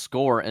 Best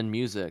score and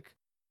music.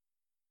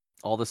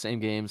 All the same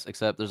games,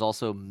 except there's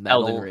also Elden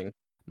Metal Ring.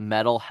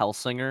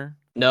 Hellsinger.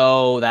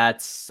 No,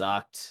 that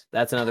sucked.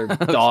 That's another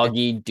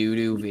doggy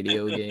doo-doo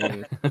video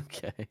game.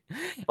 Okay.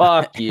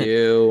 Fuck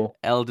you.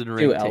 Elden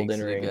Ring takes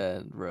Elden it Ring.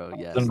 again, bro.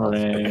 Yes. Elden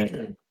let's go.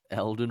 Ring.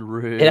 Elden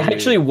Ring. It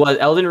actually was.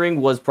 Elden Ring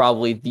was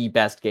probably the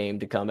best game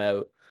to come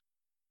out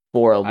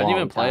for a long I time. didn't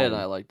even play it and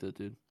I liked it,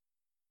 dude.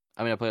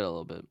 I mean, I played it a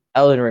little bit.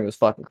 Elden Ring was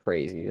fucking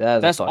crazy. That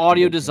was a Best fucking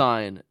audio good game.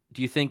 design.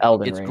 Do you think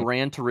Elden it's Ring.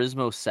 Gran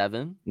Turismo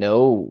 7,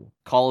 No.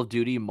 Call of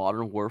Duty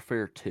Modern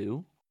Warfare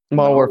 2,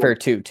 Modern No. Warfare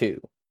 2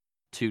 too.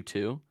 2,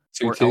 Two,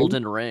 or two?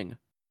 Elden Ring?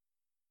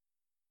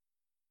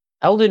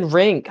 Elden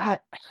Ring. God,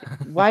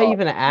 why Oh.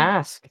 even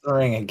ask?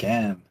 Ring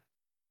again.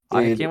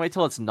 I Dude. can't wait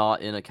till it's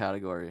not in a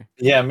category.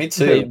 Yeah, me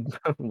too.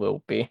 It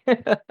will be.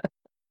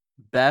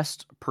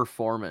 Best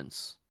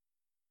performance.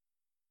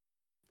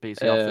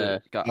 Basically,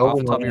 off the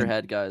Elden top of your Ring.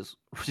 head, guys.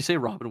 Would you say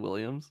Robin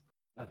Williams?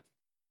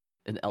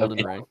 In Elden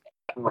Okay. Ring.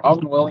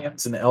 Robin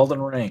Williams and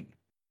Elden Ring.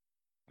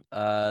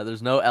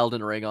 There's no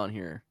Elden Ring on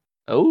here.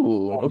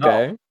 Oh, Oh,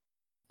 okay.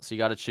 So you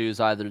got to choose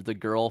either the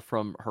girl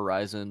from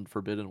Horizon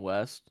Forbidden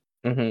West,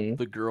 Mm-hmm.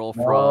 the girl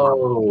from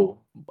No.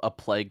 A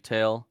Plague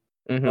Tale,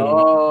 Mm-hmm.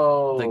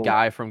 No. the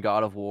guy from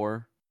God of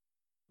War,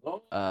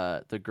 No.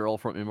 the girl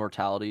from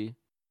Immortality,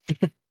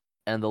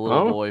 and the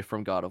little Oh. boy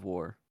from God of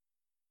War.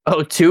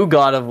 Oh, 2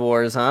 God of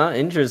Wars, huh?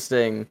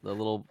 Interesting. The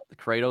little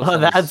Kratos. Oh,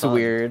 and his that's son.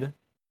 weird.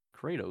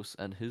 Kratos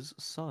and his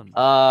son.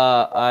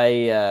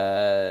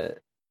 I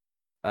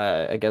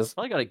guess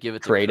Probably gotta give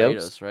it to Kratos?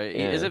 Kratos, right?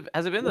 Yeah.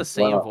 Has it been the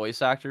same Wow.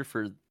 voice actor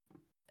for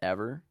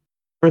ever?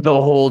 for the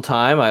whole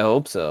time. I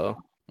hope so.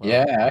 Well,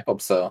 Yeah, I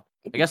hope so.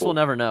 I guess we'll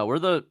never know. We're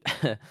the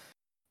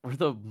we're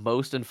the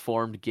most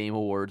informed Game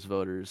Awards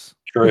voters.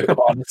 True,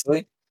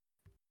 honestly.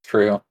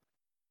 True.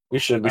 We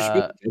should be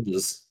Uh, the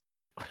judges.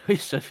 We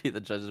should be the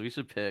judges. We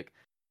should pick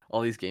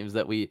all these games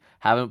that we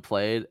haven't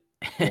played,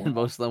 and Yeah.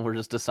 most of them we're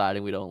just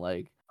deciding we don't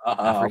like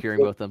after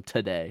hearing about them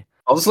today.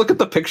 I'll just look at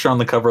the picture on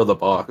the cover of the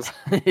box.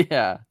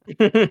 Yeah,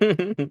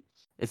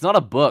 it's not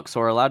a book, so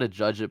we're allowed to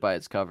judge it by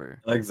its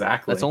cover.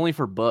 Exactly. That's only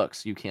for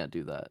books. You can't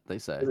do that. They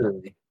say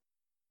Literally.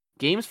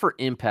 games for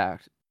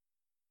impact.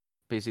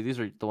 Basically, these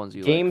are the ones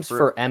you Games like.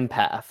 for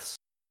empaths.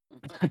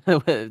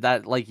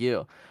 that like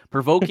you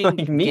provoking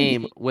Like me.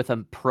 game with a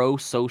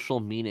pro-social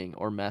meaning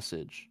or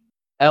message.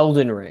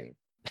 Elden Ring.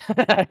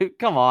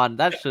 Come on,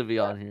 that should be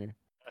on here.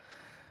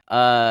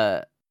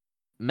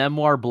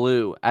 Memoir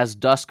Blue, As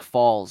Dusk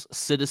Falls,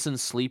 Citizen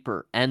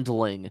Sleeper,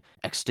 Endling,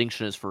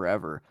 Extinction is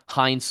Forever,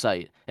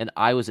 Hindsight, and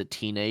I Was a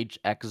Teenage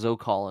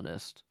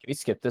Exocolonist. Can we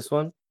skip this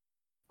one?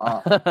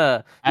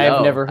 Uh, I have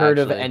No, never heard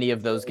of actually. any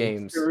of those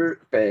games.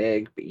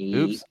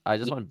 Oops, I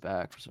just went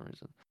back for some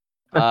reason.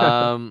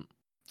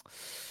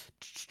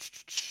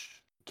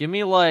 Give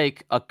me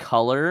like a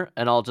color,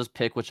 and I'll just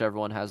pick whichever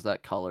one has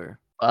that color.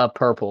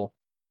 Purple.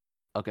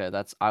 Okay,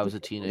 that's I Was a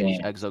Teenage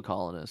Yeah.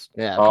 Exocolonist.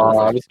 Yeah. Oh, I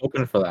perfect. was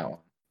hoping for that one.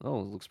 Oh,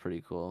 it looks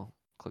pretty cool.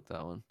 Click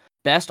that one.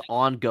 Best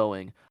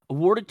ongoing.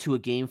 Awarded to a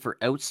game for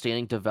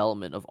outstanding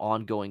development of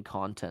ongoing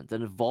content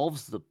that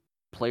involves the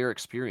player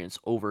experience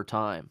over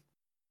time.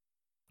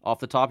 Off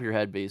the top of your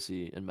head,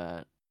 Basie and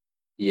Matt,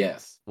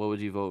 Yes. what would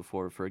you vote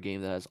for a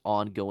game that has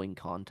ongoing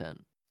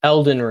content?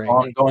 Elden Ring.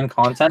 Ongoing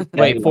content.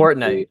 Wait, Peglin,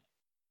 Fortnite.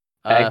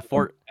 dude.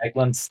 For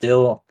Peglin's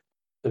still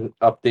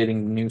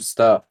updating new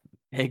stuff.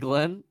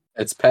 Eglin,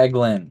 It's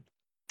Peglin.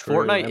 True,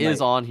 Fortnite I is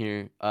might- on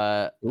here.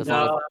 As long as-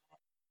 No,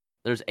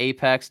 there's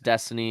Apex,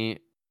 Destiny,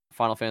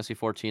 Final Fantasy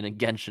 14, and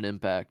Genshin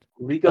Impact.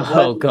 League of Oh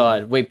Legends.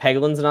 god. Wait,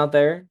 Peglin's not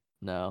there?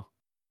 No,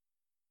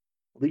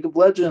 League of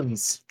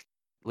Legends.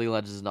 League of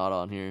Legends is not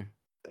on here.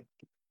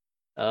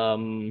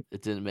 Um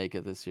It didn't make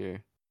it this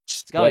year.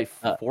 It's gotta be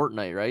What?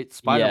 Spider-Man's right?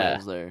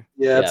 Spider-Man's there.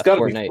 Yeah, it's Yeah,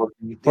 gotta Fortnite.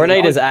 be Fortnite.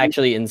 Fortnite is Dude,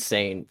 actually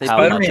insane. They how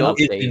put much Spider-Man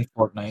is update. in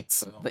Fortnite,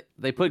 so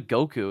They put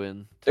Goku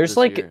in. There's this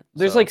like year,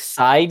 there's so- like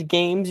side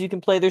games you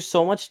can play. There's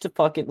so much to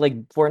fucking like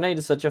Fortnite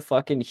is such a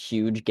fucking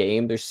huge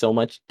game. There's so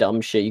much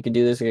dumb shit you can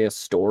do. There's like a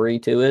story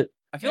to it.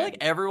 I feel like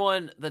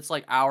everyone that's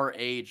like our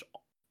age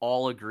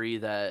all agree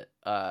that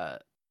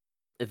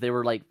if they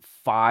were like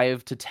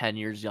 5 to 10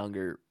 years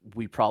younger,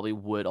 we probably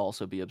would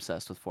also be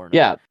obsessed with Fortnite.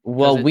 Yeah.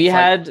 Well, it's we like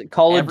had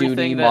Call of everything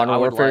Duty that I Modern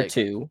would Warfare like.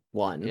 2,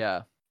 1.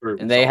 Yeah.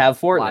 And they have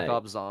Black Fortnite.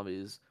 Ops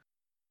Zombies.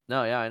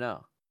 No, yeah, I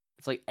know.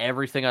 It's like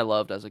everything I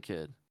loved as a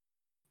kid.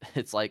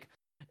 It's like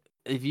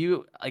if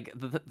you like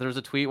there's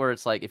a tweet where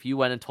it's like if you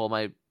went and told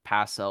my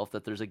past self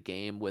that there's a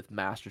game with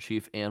Master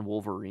Chief and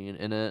Wolverine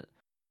in it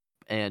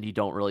and you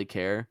don't really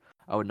care,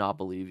 I would not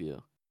believe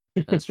you.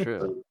 And it's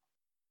true.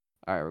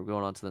 All right, we're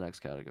going on to the next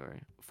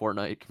category.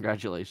 Fortnite,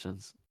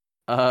 congratulations.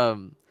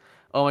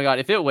 Oh my god,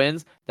 if it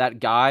wins, that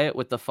guy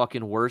with the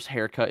fucking worst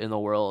haircut in the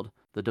world,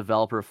 the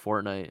developer of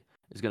Fortnite,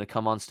 is gonna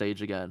come on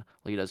stage again,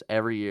 like he does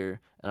every year,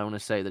 and I'm gonna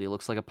say that he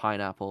looks like a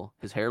pineapple.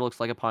 His hair looks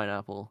like a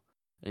pineapple,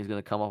 and he's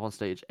gonna come up on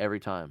stage every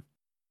time.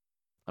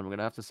 I'm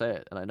gonna have to say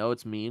it, and I know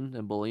it's mean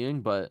and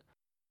bullying, but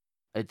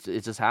it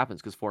just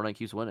happens because Fortnite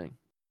keeps winning.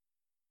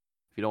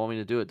 If you don't want me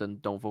to do it, then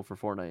don't vote for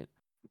Fortnite.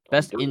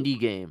 Best indie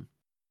game.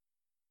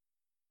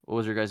 What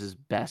was your guys'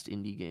 best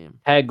indie game?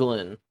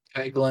 Peglin.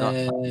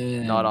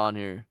 Peglin. Not on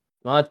here.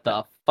 What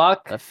the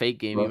fuck? That fake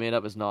game you made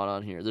up is not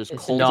on here. There's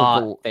It's Cult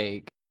not of the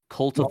fake.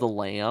 Cult of the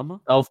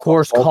Lamb. Of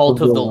course, Cult Cult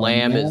of of the the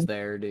Lamb Lamb? is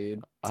there,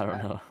 dude. I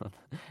don't know.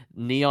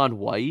 Neon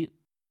White.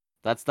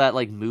 That's that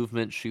like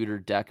movement shooter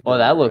deck. Oh,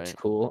 that builder, looks right?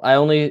 cool. I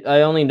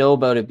only know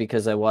about it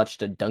because I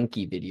watched a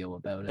Donkey video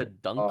about A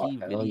it. donkey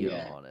hell video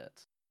yeah. on it.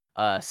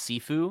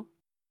 Sifu.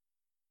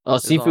 Oh,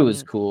 Is Sifu on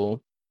is it.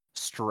 cool.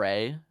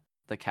 Stray,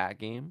 the cat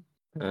game.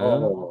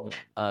 Oh.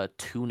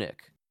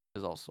 Tunic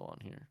is also on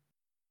here.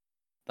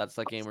 That's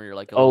that game where you're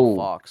like a little Oh.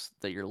 fox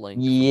that you're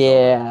linked. from Zelda.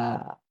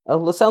 Yeah.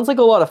 Oh, it sounds like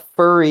a lot of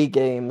furry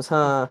games,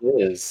 huh?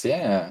 It is,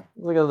 yeah.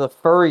 Look at the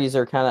furries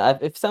are kind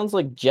of. It sounds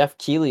like Jeff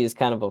Keighley is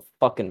kind of a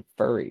fucking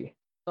furry.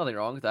 Nothing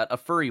wrong with that. A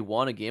furry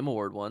won a game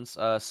award once.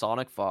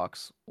 Sonic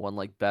Fox won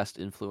like best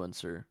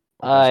influencer.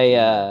 or best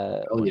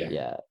gamer. Oh, Yeah,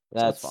 yeah. So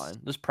that's fine.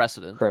 There's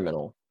precedent.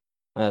 criminal.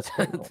 That's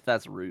criminal.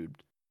 That's rude.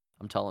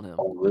 I'm telling him.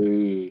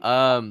 Holy.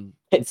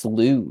 It's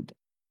lewd.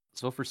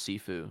 Let's go for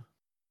Sifu.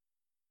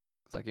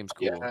 That game's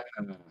cool. Yeah.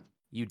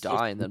 You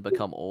die and then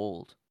become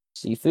old.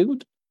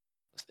 Seafood?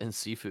 And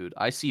seafood.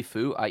 I see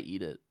food, I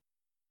eat it.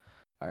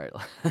 All right,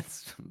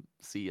 let's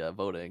see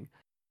voting.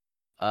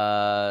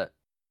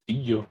 See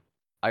you.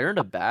 I earned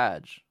a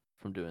badge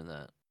from doing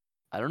that.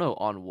 I don't know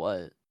on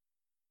what.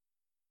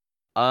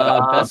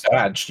 Best Best.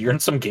 badge. You're in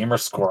some gamer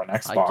score on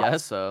Xbox. I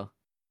guess so.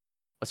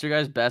 What's your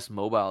guys' best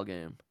mobile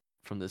game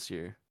from this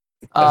year?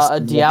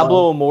 Best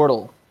Diablo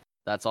Immortal.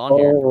 That's on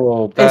here.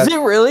 Oh, Is it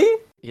really?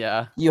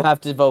 Yeah, You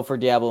have to vote for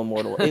Diablo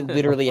Immortal. It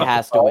literally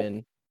has to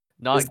win.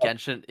 not Is that-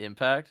 Genshin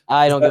Impact.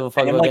 I don't give a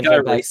fuck about like Genshin a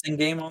Impact. racing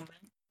game on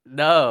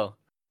No,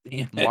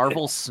 there?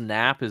 Marvel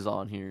Snap is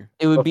on here.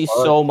 It would be fuck?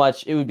 so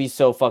much. It would be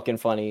so fucking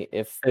funny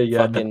if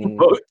fucking.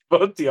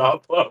 vote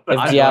Diablo. If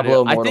I have no Diablo idea.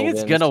 I Immortal think it's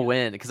wins. gonna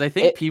win because I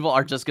think It- people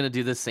are just gonna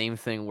do the same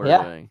thing we're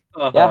Yeah. doing.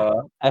 Yeah.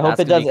 I hope That's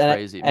it gonna does. be And,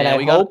 crazy. and Man, I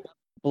we got- hope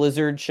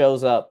Blizzard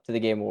shows up to the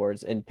Game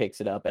Awards and picks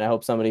it up. And I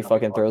hope somebody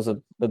fucking throws a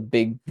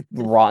big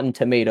rotten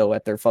tomato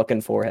at their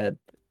fucking forehead.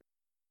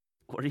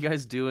 What are you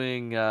guys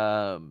doing?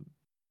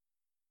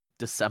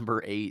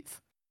 December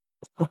 8th.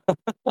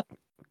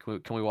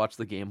 Can we watch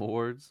the Game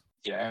Awards?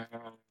 Yeah.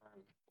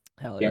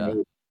 Hell Yeah.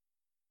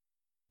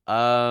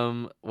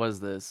 yeah. What is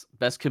this?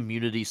 Best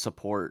community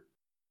support.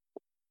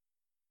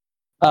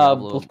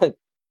 Diablo-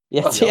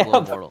 Yeah, Diablo Diablo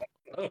Immortal.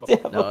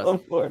 Diablo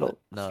Immortal.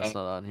 No, it's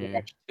not on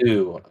here.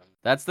 Two.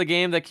 That's the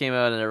game that came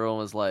out and everyone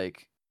was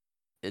like,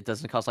 it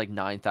doesn't cost like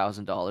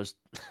 $9,000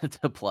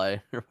 to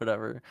play or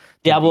whatever. to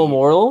Diablo beat.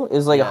 Immortal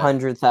is like Yeah.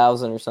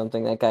 100,000 or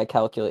something. That guy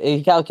calculated.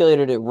 He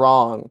calculated it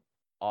wrong.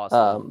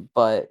 Awesome.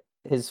 But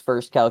his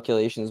first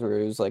calculations were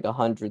it was like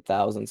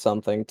 100,000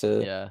 something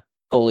to Yeah.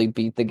 fully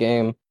beat the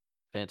game.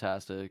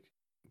 Fantastic.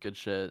 Good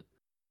shit.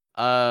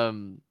 I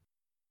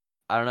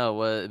don't know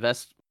what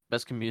best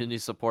community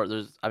support.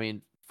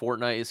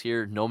 Fortnite is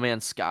here. No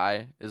Man's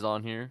Sky is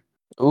on here.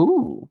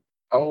 Ooh.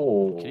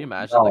 Oh. Can you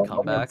imagine the no,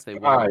 comeback? Man's They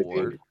won an Sky,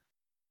 award. dude.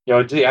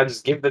 Yo, I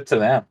just give it to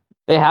them.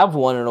 They have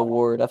won an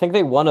award. I think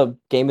they won a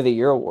Game of the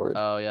Year award.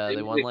 Oh yeah, They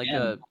they did won like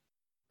again.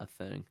 a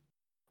thing.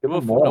 Give No,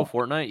 them more. no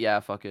Fortnite? Yeah,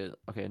 fuck it.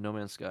 Okay, No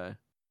Man's Sky.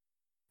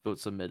 Vote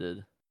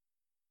submitted.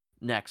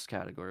 Next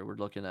category, we're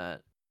looking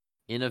at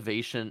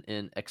innovation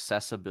in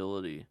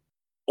accessibility.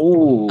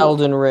 Ooh.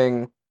 Elden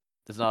Ring.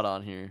 It's not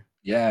on here.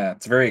 Yeah,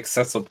 it's very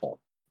accessible.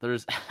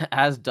 There's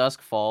As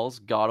Dusk Falls,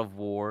 God of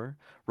War,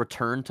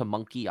 Return to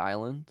Monkey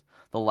Island,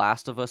 The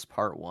Last of Us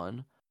Part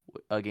 1,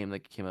 a game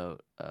that came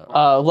out.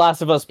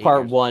 Last of Us 8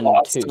 Part years. 1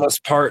 Last 2. of Us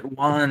Part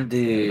 1,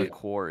 The dude.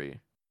 Quarry.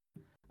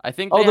 I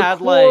think Oh, they the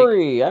had like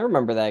Quarry. I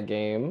remember that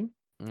game.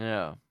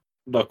 yeah.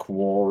 The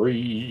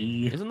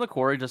Quarry. Isn't The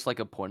Quarry just like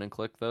a point and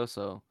click though?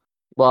 So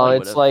Well, Probably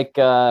it's would've. like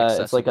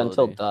Until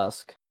Accessibility.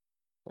 Dusk.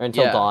 Or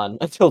Until Yeah. Dawn.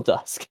 Until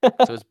Dusk.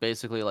 so it's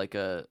basically like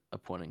a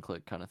point and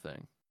click kind of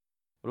thing.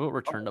 What about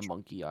Return to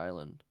Monkey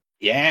Island?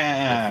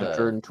 Yeah. With,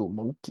 Turn to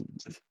monkey.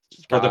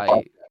 For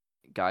the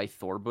Guy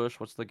Thorbush.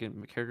 What's the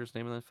character's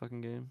name in that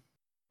fucking game?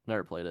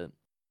 Never played it.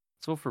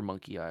 Let's go for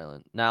Monkey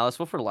Island. Now let's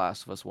go for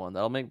Last of Us 1.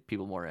 That'll make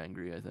people more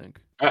angry, I think,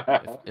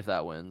 if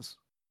that wins.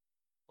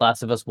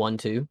 Last of Us 1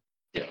 2.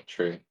 Yeah,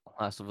 true.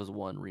 Last of Us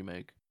 1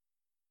 remake.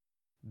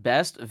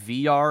 Best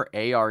VR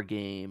AR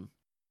game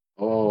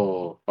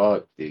Oh,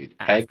 fuck, dude.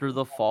 after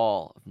the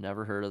fall. I've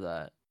never heard of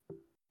that.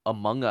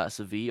 Among Us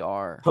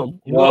VR.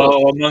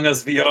 Whoa, Among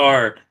Us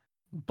VR.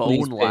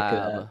 Please Bone pick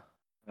Lab.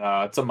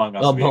 It's Among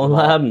Us Oh, VR. Bone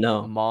Lab?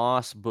 No.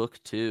 Moss Book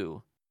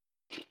 2.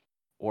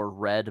 Or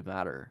Red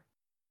Matter.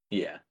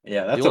 Yeah,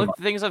 that's The only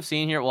things I've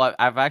seen here, well,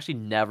 I've actually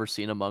never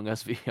seen Among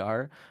Us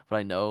VR, but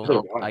I know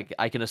Oh, wow.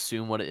 I can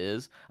assume what it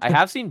is. I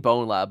have seen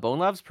Bone Lab. Bone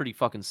Lab's pretty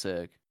fucking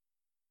sick.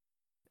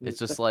 It's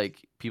just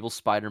like people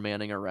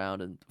Spider-Manning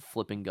around and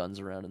flipping guns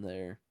around in the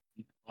air.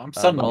 I'm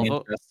I'll suddenly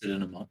vote- interested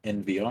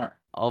in VR.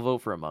 I'll vote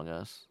for Among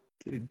Us.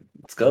 Dude,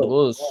 let's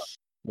go.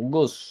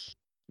 Goes.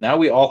 Now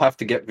we all have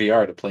to get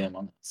VR to play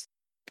Among Us.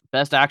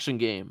 Best action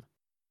game: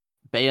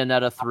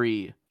 Bayonetta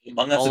 3,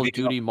 Among Us Call would of be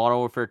Duty Modern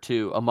Warfare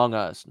 2, Among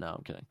Us. No,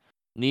 I'm kidding.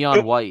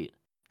 Neon White,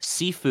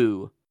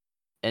 Sifu,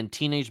 and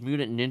Teenage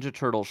Mutant Ninja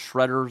Turtles: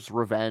 Shredder's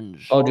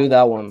Revenge. Oh, do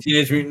that one.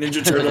 Teenage Mutant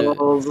Ninja Dude,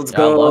 Turtles. Let's Yeah,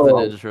 go. I love the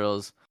Ninja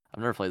Turtles. I've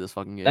never played this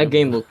fucking game. That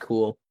game looked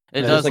cool.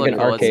 It Yeah, does it's like look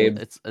an cool. arcade.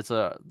 It's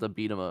the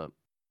beat 'em up.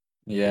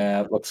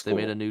 Yeah, it looks They cool.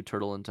 made a new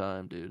Turtle in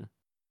Time, dude.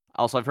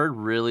 Also, I've heard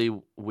really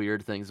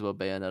weird things about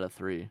Bayonetta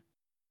 3.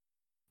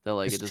 That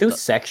like It's it just too do-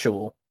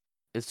 sexual.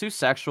 it's too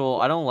sexual.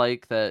 I don't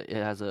like that it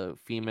has a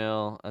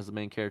female as the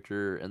main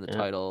character in the Yeah.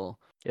 title.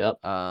 Yep.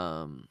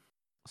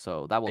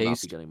 So that will not be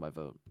Based. getting my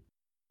vote.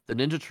 The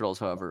Ninja Turtles,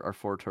 however, are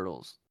 4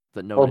 turtles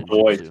that know Oh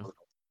boy. ninjutsu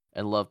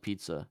and love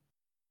pizza.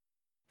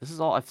 This is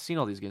all I've seen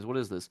all these games. What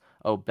is this?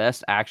 Oh,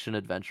 best action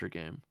adventure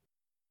game.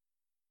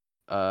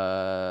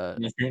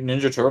 Teenage Mutant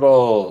Ninja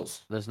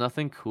Turtles. There's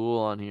nothing cool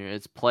on here.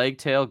 It's Plague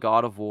Tale,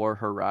 God of War,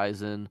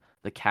 Horizon,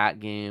 the Cat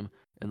game,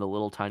 and the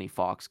Little Tiny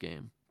Fox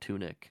game,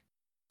 Tunic.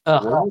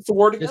 What was the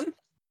word just- again?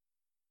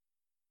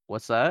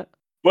 What's that?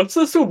 What's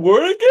this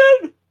word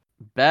again?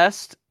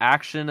 Best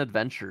action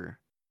adventure.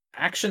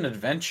 Action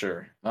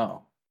adventure.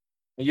 Oh.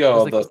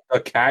 Yo, Does the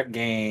cat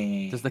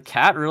game. Does the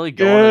cat really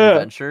go on an Yeah.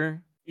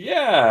 adventure?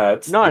 Yeah,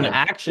 it's Not an yeah.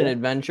 action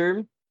adventure,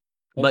 It's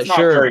but not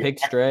sure, very pick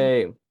action.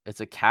 stray. It's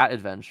a cat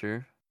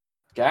adventure.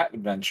 Cat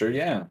adventure,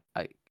 yeah.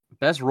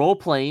 Best role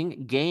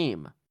playing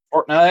game.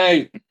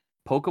 Fortnite.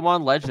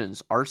 Pokemon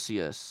Legends,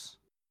 Arceus.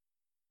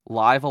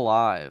 Live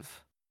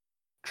Alive.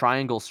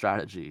 Triangle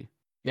Strategy.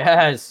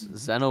 Yes.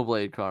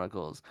 Xenoblade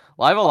Chronicles.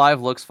 Live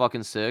Alive looks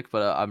fucking sick,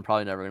 but I'm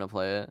probably never gonna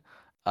play it.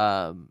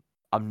 I'm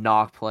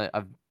not playing.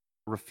 I've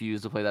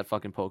refused to play that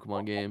fucking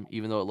Pokemon game,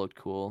 even though it looked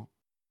cool.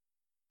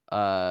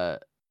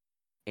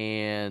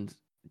 And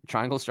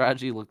Triangle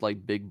Strategy looked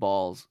like big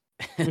balls.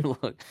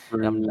 Look, I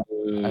have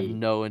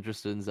no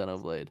interest in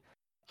Xenoblade.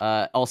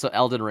 Also,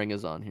 Elden Ring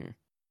is on here.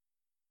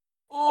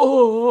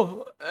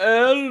 Oh,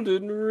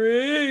 Elden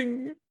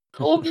Ring.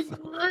 Elden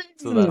Ring.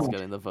 So that's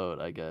getting the vote,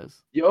 I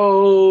guess.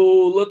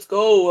 Yo, let's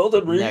go.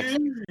 Elden Ring.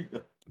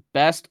 Next.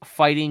 Best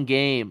fighting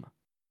game.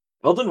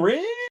 Elden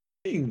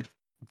Ring.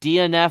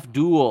 DNF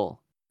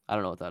Duel. I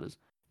don't know what that is.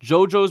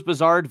 JoJo's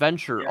Bizarre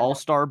Adventure Yeah.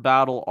 All-Star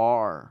Battle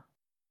R.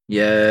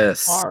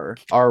 Yes.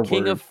 R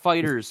King word. of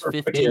Fighters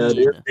Yeah, 15. it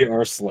is the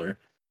R slur.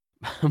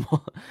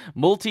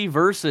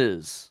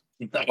 Multiverses.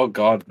 Oh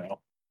god, no.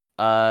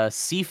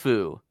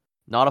 Sifu.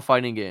 Not a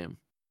fighting game.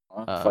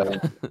 Fighting.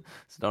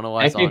 So don't know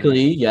why it's on here.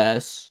 Technically,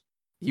 yes.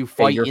 You Okay,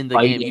 fight you're in the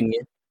game. fighting.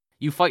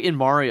 You fight in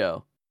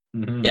Mario.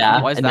 Mhm.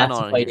 Yeah, Why is and that that's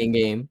not a on here? fighting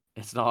game.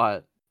 It's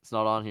not. It's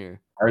not on here.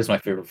 R is my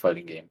favorite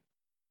fighting game.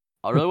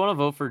 I really want to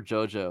vote for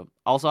JoJo.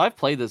 Also, I've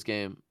played this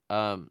game.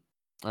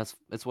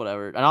 It's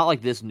whatever. Not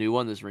like this new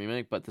one, this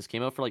remake, but this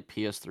came out for like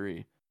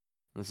PS3.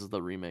 This is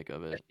the remake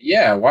of it.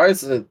 Yeah, why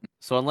is it?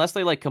 So unless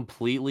they like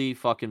completely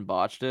fucking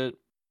botched it,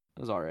 it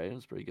was alright. It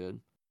was pretty good.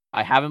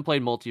 I haven't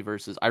played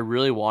Multiverses. I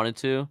really wanted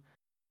to,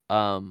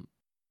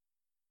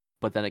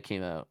 but then it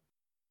came out,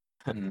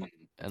 and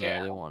I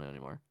didn't want it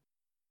anymore.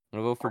 I'm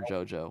gonna vote for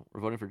JoJo.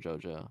 We're voting for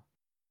JoJo.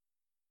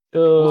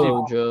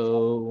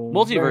 JoJo.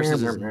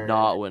 Multiverses is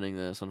not winning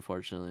this,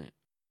 unfortunately.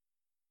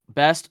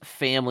 Best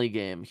family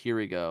game. Here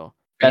we go.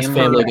 Best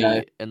Family Kirby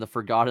Guy. and the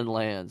Forgotten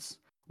Lands.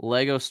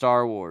 Lego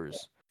Star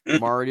Wars.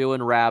 Mario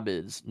and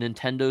Rabbids.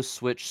 Nintendo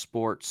Switch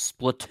Sports.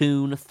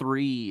 Splatoon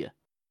 3.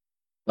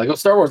 Lego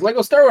Star Wars.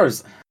 Lego Star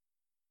Wars.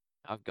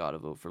 I've got to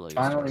vote for Lego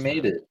Star Finally Wars.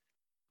 made it.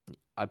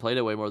 I played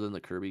it way more than the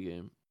Kirby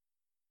game.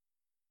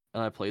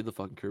 And I played the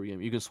fucking Kirby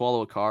game. You can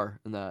swallow a car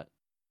in that.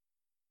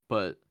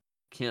 But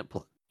can't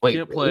play. Wait,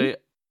 Can't really? play.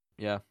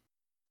 Yeah.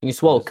 You can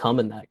swallow cum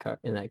in that car.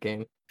 In that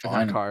game. In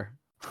Fine. that car.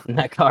 In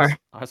that car.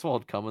 I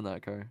swallowed cum in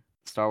that car.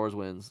 Star Wars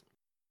wins.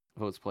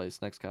 Votes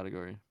place. Next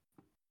category.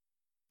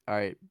 All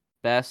right.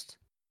 Best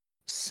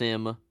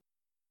sim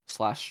 /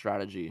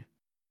 strategy.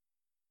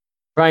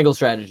 Triangle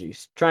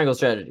strategies. Triangle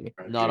strategy.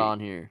 Not on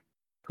here.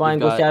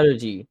 Triangle got-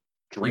 strategy.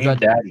 Dream got-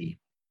 Daddy.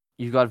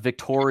 You've got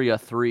Victoria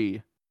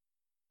 3.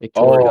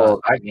 Victoria.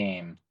 Oh, that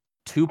game.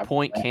 2 I've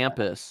Point played that.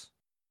 Campus.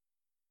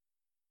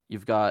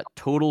 You've got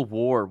Total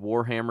War,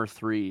 Warhammer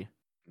 3.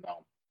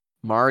 No.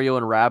 Mario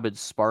and Rabbids,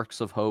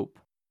 Sparks of Hope.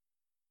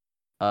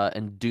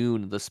 And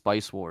Dune, The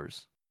Spice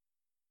Wars.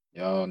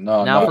 Yo,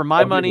 no. Now, no, for my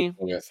I'll do money-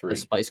 Victoria The 3.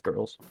 Spice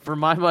Girls. For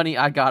my money,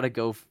 I gotta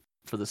go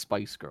for the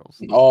Spice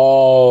Girls.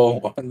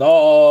 Oh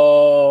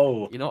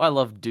no! You know I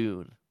love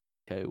Dune.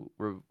 Okay,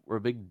 we're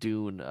big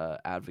Dune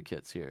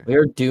advocates here.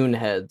 We're Dune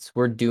heads.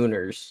 We're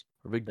Duners,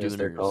 We're big as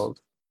they're Duners.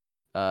 called.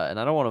 And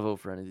I don't want to vote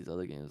for any of these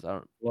other games. I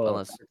don't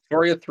unless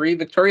Victoria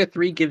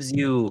 3 gives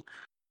you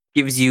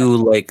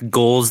like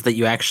goals that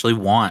you actually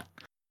want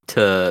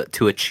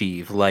to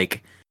achieve,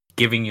 like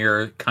giving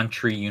your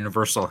country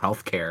universal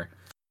health care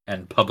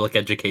and public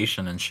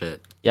education and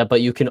shit. Yeah,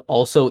 but you can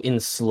also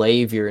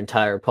enslave your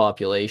entire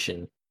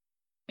population.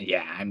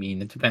 Yeah, I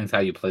mean, it depends how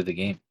you play the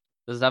game.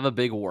 Does it have a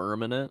big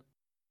worm in it?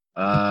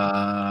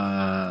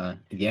 Yeah,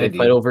 They dude.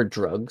 fight over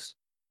drugs.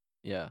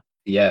 Yeah.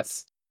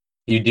 Yes,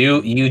 you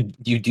do.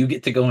 You do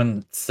get to go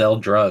and sell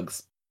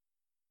drugs.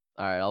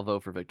 All right, I'll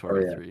vote for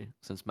Victoria yeah. 3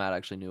 since Matt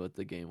actually knew what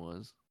the game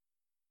was.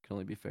 Can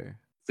only be fair.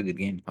 It's a good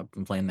game. I've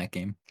been playing that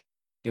game.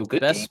 Yo,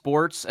 good Best game.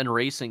 sports and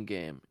racing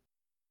game.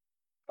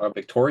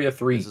 Victoria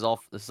 3. This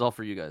is all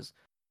for you guys.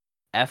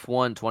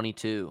 F1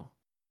 22.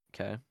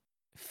 Okay.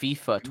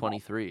 FIFA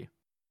 23.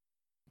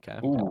 Okay.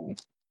 Ooh.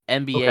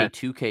 NBA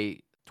 2K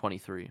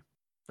 23.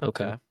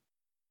 Okay.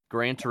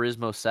 Gran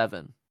Turismo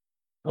 7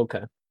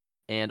 Okay.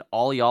 and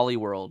Ollie Ollie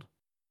World.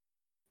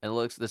 And it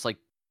looks like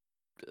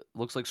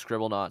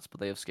Scribblenauts, but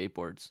they have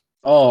skateboards.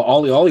 Oh,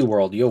 Ollie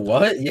World. Yo,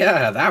 what?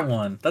 Yeah, that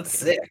one. That's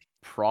sick.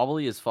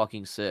 Probably is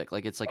fucking sick.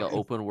 Like it's like an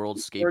open world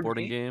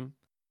skateboarding game.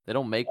 They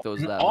don't make those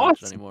that Awesome.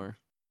 much anymore.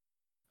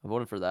 I'm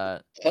voting for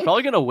that. It's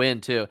probably gonna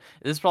win too.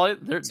 This is probably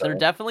they're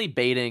definitely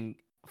baiting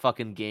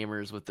fucking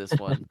gamers with this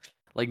one.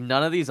 Like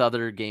none of these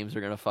other games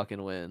are gonna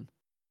fucking win.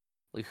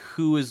 Like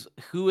who is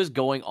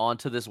going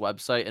onto this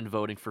website and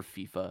voting for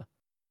FIFA?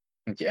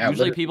 Yeah,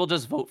 Usually people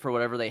just vote for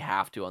whatever they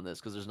have to on this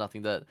because there's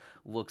nothing that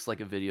looks like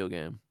a video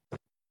game.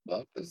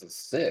 this is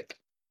sick.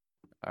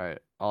 All right,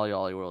 Ollie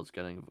Ollie World's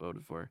getting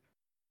voted for.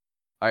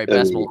 All right,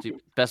 best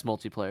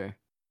multiplayer.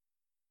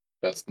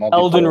 Best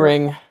Elden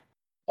Ring.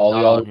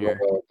 Not on here.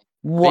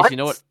 What?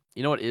 Mace,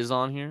 you know what is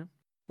on here?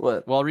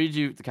 What? Well, I'll read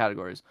you the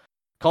categories.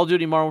 Call of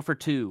Duty Modern Warfare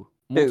 2,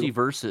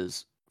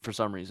 Multiverses for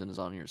some reason is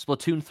on here.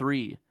 Splatoon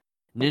 3,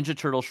 Ninja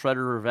Turtle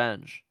Shredder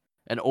Revenge,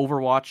 and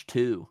Overwatch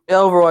 2. Yeah,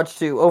 Overwatch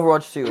 2.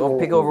 Overwatch 2. Oh,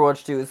 pick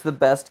Overwatch 2. It's the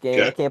best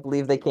game. I can't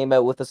believe they came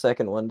out with the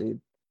second one, dude.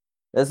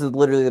 This is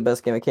literally the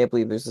best game. I can't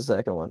believe there's a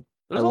second one.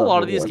 There's a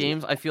lot of these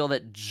games I feel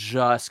that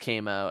just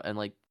came out, and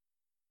like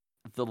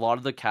a lot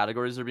of the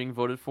categories they're being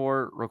voted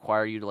for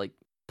require you to like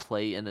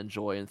play and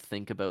enjoy and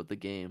think about the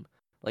game.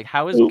 Like,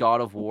 how is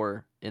God of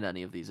War in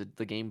any of these?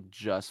 The game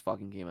just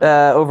fucking came out.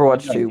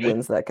 Overwatch 2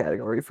 wins that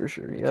category for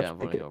sure. Yeah, I'm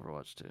voting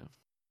Overwatch 2.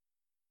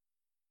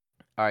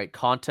 All right,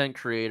 content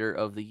creator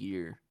of the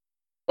year.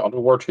 God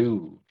of War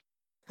 2.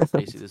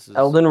 Stacey, this is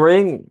Elden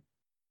Ring.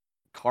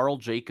 Carl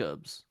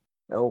Jacobs.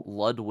 Nope.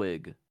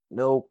 Ludwig.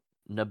 Nope.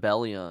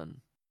 Nebelion.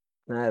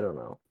 I don't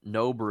know.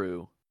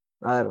 Nobrew.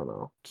 I don't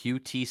know.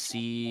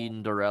 QTC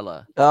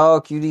Cinderella.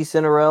 Oh, QT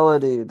Cinderella,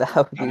 dude. That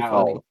would be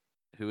funny.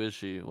 Who is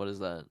she? What is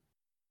that?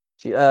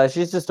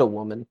 She's just a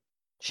woman.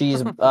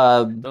 She's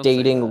Don't say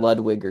dating that.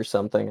 Ludwig or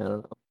something. I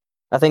don't know.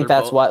 I think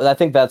that's why. I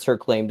think that's her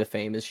claim to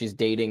fame is she's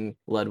dating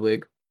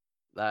Ludwig.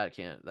 That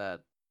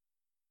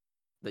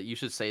you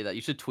should say that.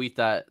 You should tweet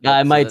that.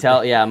 I might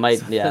tell. They, I might.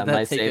 so Yeah, I that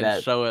might they say can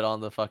that. show it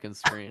on the fucking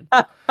screen. The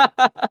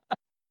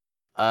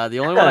only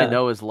one I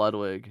know is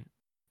Ludwig,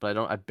 but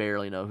I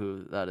barely know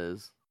who that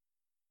is.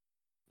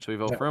 Should we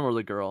vote for him or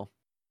the girl?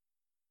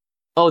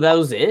 Oh, that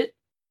was it.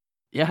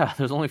 Yeah,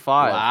 there's only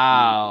 5.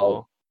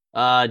 Wow.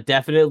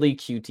 Definitely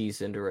QT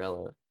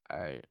Cinderella. All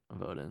right, I'm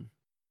voting.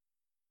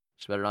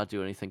 She better not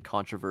do anything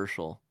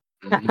controversial.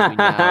 Too Between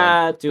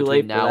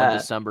late now for and that.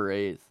 December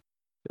 8th.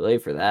 Too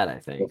late for that, I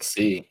think. Let's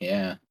see.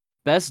 Yeah.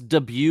 Best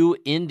debut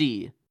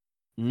indie: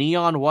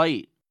 Neon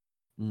White,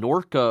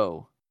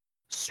 Norco,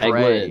 Stray,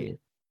 Penguin.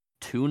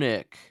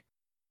 Tunic,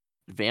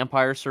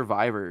 Vampire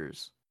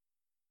Survivors.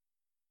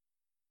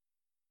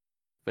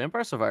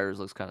 Vampire Survivors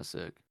looks kind of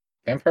sick.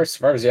 Vampire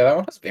Survivors. Yeah, that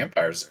one has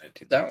vampires in it,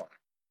 dude. That one.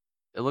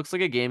 It looks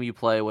like a game you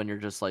play when you're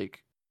just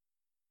like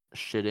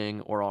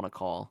shitting or on a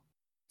call.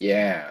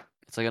 Yeah.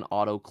 It's like an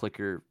auto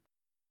clicker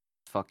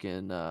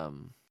fucking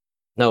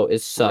No, it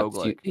sucks.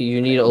 Roguelike.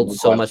 You need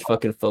so much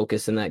fucking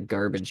focus in that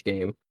garbage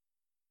game.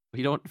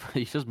 you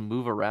just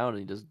move around and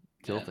you just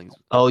kill things.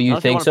 Oh, you Not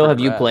if you think wanna so? Have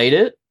you progress. played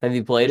it? Have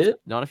you played it?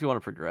 Not if you want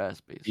to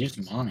progress, basically. You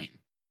just mine.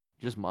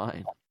 Just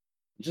mine.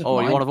 Just Oh,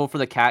 you mine. want to vote for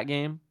the cat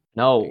game?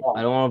 No,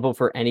 I don't want to vote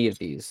for any of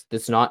these.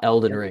 It's not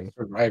Elden Ring.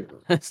 Survivor.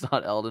 It's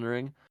not Elden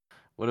Ring.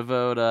 What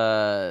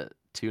about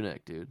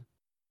Tunic, dude?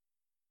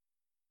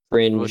 What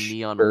about Cringe,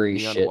 neon furry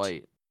shit.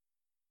 white?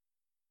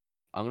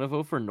 I'm gonna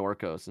vote for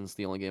Norco since it's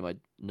the only game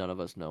none of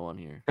us know on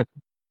here.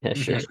 Yeah,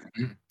 sure.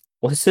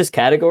 What's this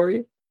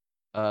category?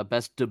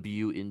 Best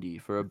debut indie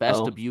for a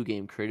best Oh. debut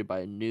game created by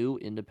a new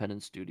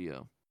independent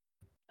studio.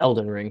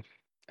 Elden Ring.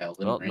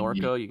 Elden Well, Ring.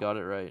 Norco, you got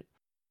it right.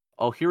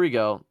 Oh, here we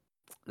go.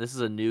 This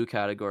is a new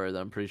category that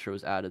I'm pretty sure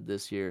was added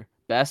this year.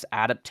 Best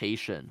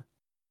adaptation.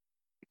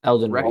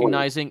 Elden Ring.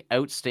 Recognizing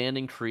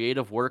outstanding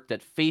creative work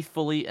that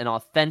faithfully and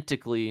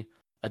authentically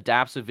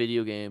adapts a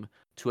video game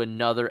to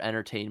another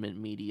entertainment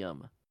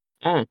medium.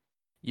 Mm.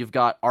 You've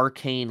got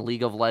Arcane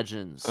League of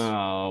Legends,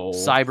 Oh.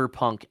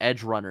 Cyberpunk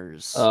Edge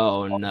Runners,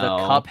 Oh no.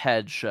 The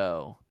Cuphead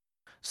Show,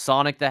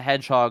 Sonic the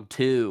Hedgehog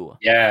 2,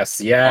 Yes.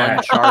 Yeah.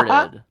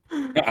 Uncharted.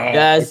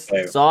 Yes,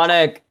 Okay.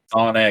 Sonic.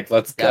 Sonic.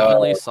 Let's go.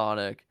 Definitely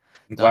Sonic.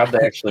 I'm glad they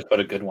actually put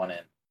a good one in.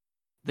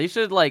 They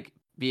should like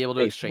be able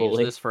to exchange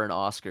Faithfully. this for an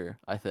Oscar,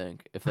 I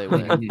think, if they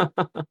win.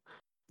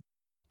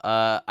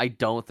 I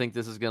don't think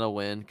this is gonna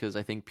win because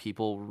I think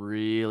people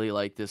really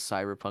like this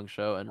Cyberpunk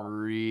show and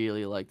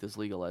really like this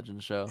League of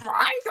Legends show.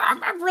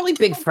 I'm a really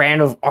big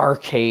fan of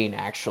Arcane,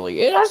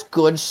 actually. It has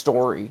good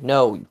story.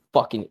 No, you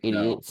fucking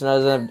idiot. No. It's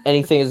not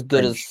anything as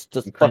good Cringe. as the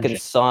I'm fucking cringing.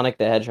 Sonic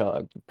the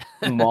Hedgehog.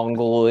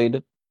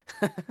 Mongoloid.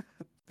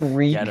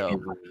 Freak. Ghetto.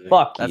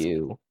 Fuck That's-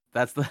 you.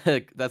 That's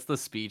the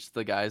speech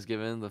the guy's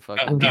given. The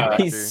fucking no.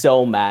 director. He's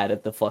so mad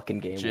at the fucking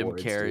Game Jim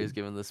Awards. Carrey's dude.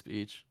 giving the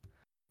speech.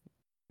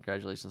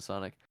 Congratulations,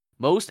 Sonic.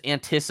 Most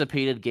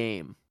anticipated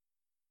game.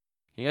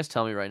 Can you guys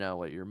tell me right now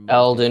what your most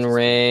Elden anticipated-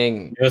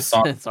 Ring. Yeah,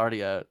 Sonic. It's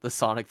already out. The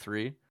Sonic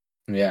 3.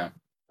 Yeah.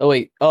 Oh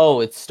wait. Oh,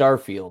 it's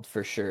Starfield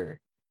for sure.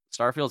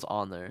 Starfield's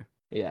on there.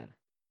 Yeah.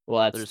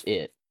 Well, that's There's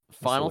it.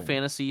 Final winner.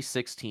 Fantasy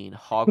 16,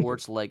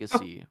 Hogwarts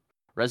Legacy,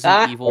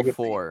 Resident Evil Legacy.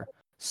 4,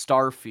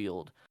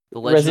 Starfield, The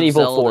Legend Resident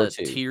of Evil 4 Zelda,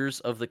 too. Tears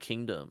of the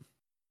Kingdom.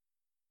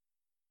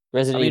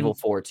 Resident I mean, Evil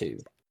 4 too.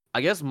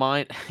 I guess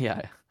mine,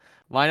 yeah,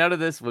 mine out of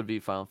this would be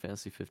Final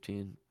Fantasy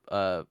 15.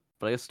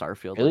 But I guess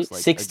Starfield Really? looks like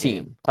a 16.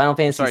 game. Final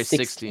Fantasy Sorry,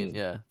 16. 16.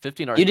 Yeah,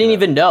 15. You didn't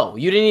even know.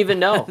 You didn't even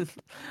know.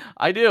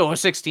 I do.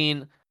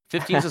 16.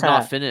 15 is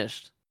not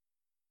finished.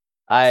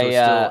 I it's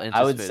still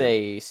I would anticipated.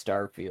 say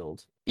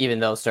Starfield, even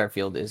though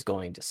Starfield is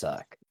going to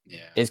suck.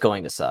 Yeah. Is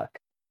going to suck.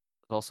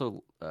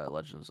 Also,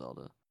 Legend of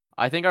Zelda.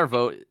 I think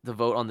the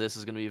vote on this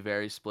is going to be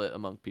very split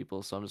among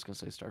people. So I'm just going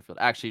to say Starfield.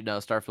 Actually, no,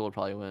 Starfield will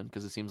probably win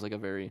because it seems like a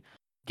very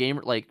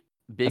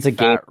big It's a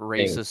game fat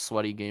racist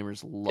sweaty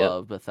gamers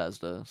love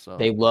Bethesda. So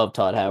They love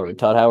Todd Howard.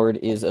 Todd Howard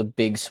is a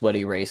big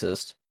sweaty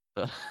racist.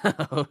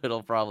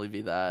 it'll probably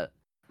be that.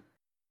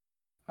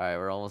 All right,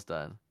 we're almost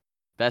done.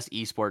 Best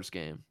esports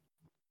game.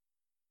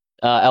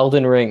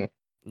 Elden Ring.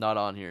 Not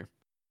on here.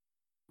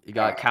 You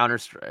got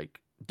Counter-Strike,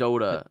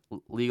 Dota,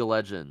 League of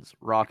Legends,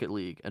 Rocket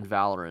League, and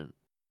Valorant.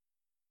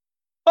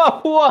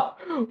 Oh,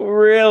 what?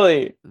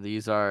 Really?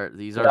 These are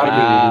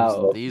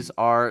Wow. these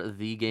are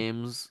the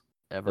games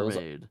ever Those-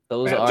 made.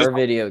 Those Man, are just-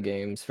 video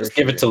games for Just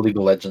sure. give it to League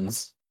of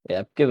Legends.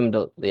 Yeah, give them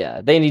to.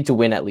 Yeah, they need to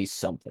win at least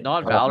something.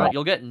 Not Oh, Valorant. no.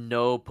 You'll get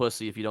no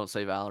pussy if you don't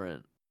say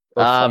Valorant.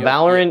 Or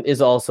Valorant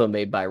is also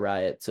made by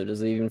Riot, so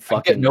does it even I get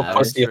fucking no matter?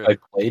 pussy if True. I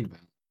played.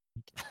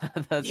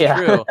 That's Yeah.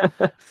 true.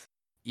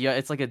 Yeah,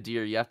 it's like a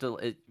deer. You have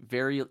to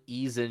very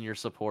ease in your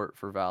support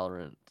for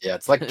Valorant Yeah,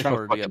 it's like in trying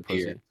order to to fucking get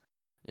pussy. deer.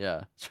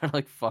 Yeah, trying to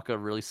like fuck a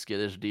really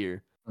skittish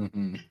deer,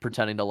 Mm-hmm.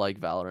 pretending to like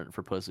Valorant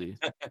for pussy.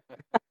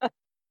 All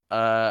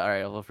right,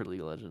 I'll vote for League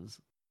of Legends.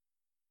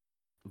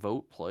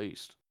 Vote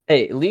placed.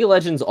 Hey, League of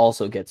Legends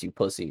also gets you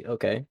pussy.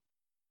 Okay,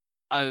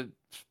 I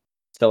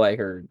so I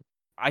heard.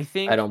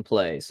 think I don't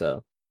play,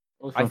 so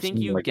I think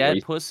you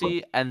get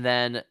pussy, and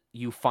then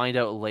you find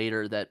out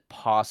later that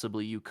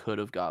possibly you could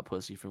have got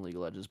pussy from League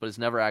of Legends, but it's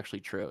never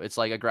actually true. It's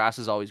like a grass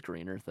is always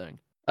greener thing.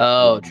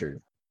 oh, Yeah.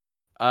 true.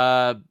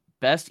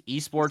 Best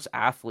esports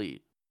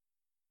athlete.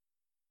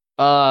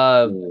 League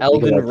of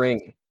Elden Legends.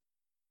 Ring.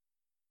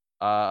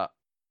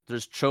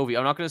 There's Chovy.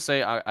 I'm not gonna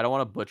say I don't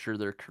want to butcher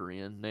their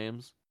Korean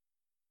names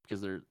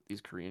because they're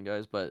these Korean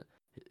guys, but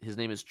his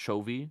name is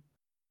Chovy.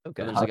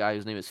 Okay. And there's a guy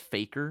whose name is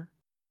Faker.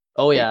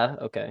 Oh yeah.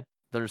 Okay.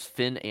 There's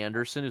Finn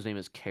Anderson, whose name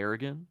is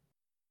Kerrigan.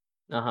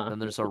 Uh-huh. Then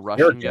there's a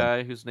Russian Kerrigan.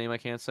 guy whose name I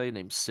can't say,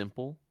 named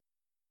Simple.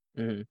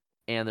 Mhm.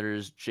 And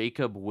there's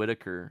Jacob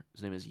Whitaker,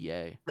 whose name is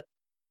Yay.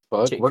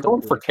 But Jacob we're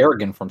going for Whittaker.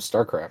 Kerrigan from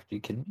StarCraft. Are you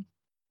kidding me?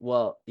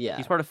 Well, yeah.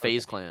 He's part of okay.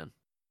 FaZe Clan,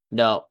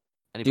 No.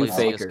 and he Do plays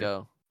Faker.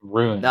 CS:GO.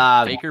 Ruined.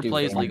 Nah. Faker do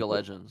plays Faker. League of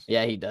Legends.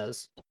 Yeah, he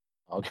does.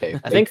 Okay.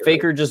 I think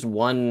Faker just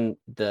won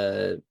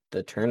the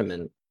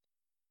tournament.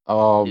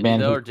 Oh Did he man,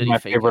 though, or he's did he my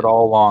fake favorite it?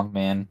 all along,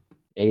 man.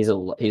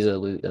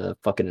 Yeah,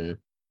 fucking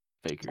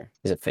Faker.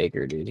 he's a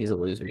faker, dude. He's a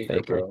loser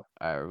faker. bro. All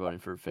right, we're voting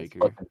for Faker.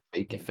 Fucking He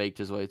faking. faked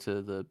his way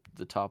to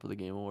the top of the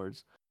Game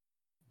Awards.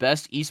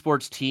 Best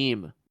esports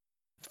team: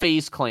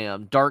 FaZe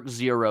Clan, Dark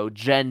Zero,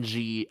 Gen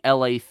G,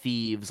 LA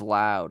Thieves,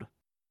 Loud.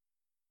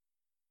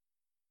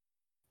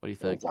 What do you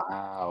think?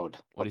 Loud.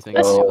 What do you think?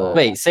 Let's of go. that?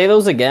 Wait, say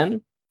those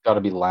again. Gotta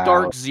be loud.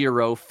 Dark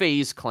Zero,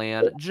 FaZe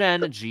Clan,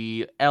 Gen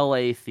G,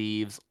 LA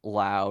Thieves,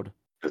 Loud.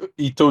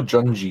 Ito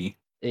Junji.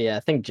 Yeah, I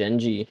think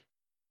Genji,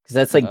 because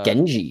that's like Uh,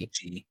 Genji.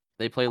 G.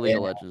 They play League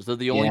of Yeah. Legends. They're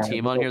the only Yeah,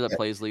 team on here that yeah.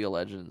 plays League of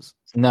Legends.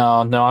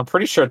 No, I'm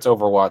pretty sure it's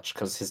Overwatch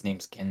because his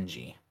name's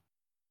Genji.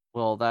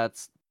 Well,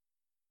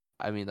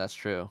 I mean, that's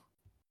true.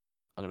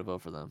 I'm gonna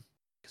vote for them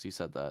because you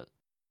said that.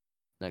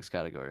 Next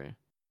category.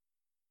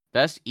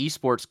 Best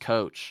esports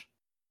coach.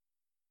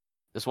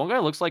 This one guy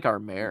looks like our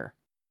mayor.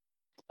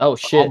 Oh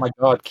shit! Oh my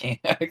god, can't.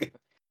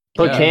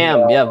 Put Yeah.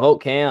 Cam. Yeah, vote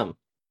Cam.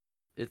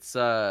 It's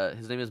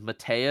his name is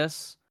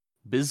Mateus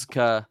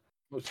Bizka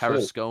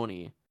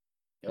Tarasconi.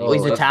 Oh,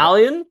 he's that's-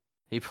 Italian.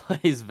 He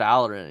plays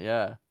Valorant.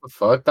 Yeah. The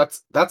fuck?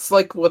 That's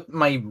like what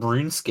my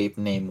RuneScape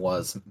name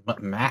was,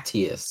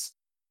 Matthias.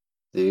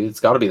 Dude, it's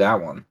got to be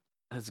that one.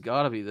 It's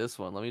got to be this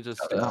one. Let me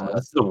just.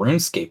 That's the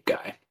RuneScape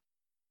guy.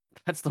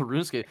 That's the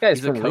RuneScape. Guy's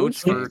He's a from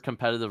coach for RuneScape.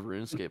 competitive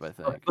RuneScape, I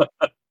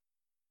think.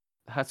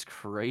 That's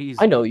crazy.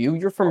 I know you.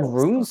 You're from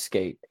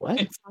RuneScape. What?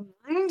 It's The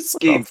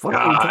RuneScape fuck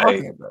are you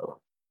talking about?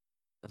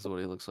 That's what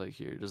he looks like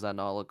here. Does that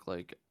not look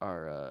like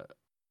our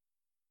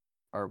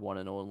one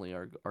and only,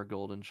 our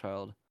golden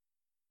child,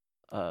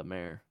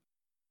 mayor?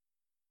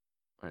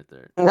 Right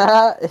there.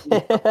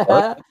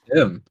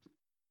 Him.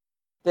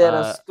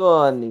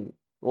 Berlusconi.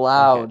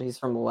 Loud. He's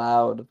from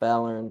Loud,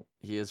 Valorant.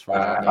 He is from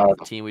Wow.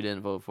 the team we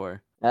didn't vote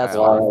for. That's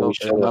Alright, why I Wow, we vote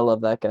for him. should've. I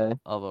love that guy.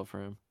 I'll vote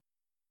for him.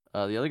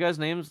 The other guys'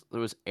 names,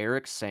 there was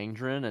Eric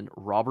Sangdren and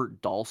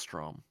Robert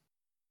Dahlstrom.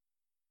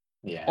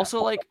 Yeah.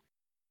 Also, like,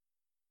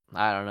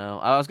 I don't know.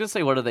 I was gonna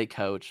say, what do they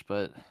coach?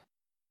 But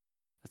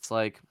it's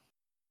like,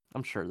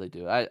 I'm sure they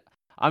do.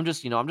 I'm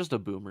just a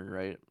boomer,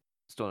 right?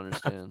 Just don't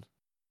understand.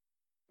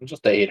 I'm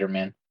just a hater,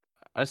 man.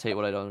 I just hate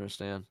what I don't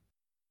understand.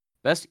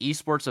 Best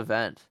esports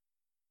event.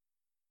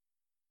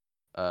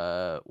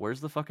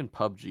 Where's the fucking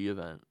PUBG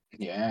event?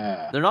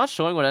 Yeah. They're not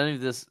showing what any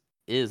of this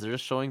is. They're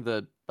just showing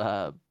the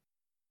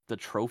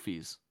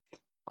trophies.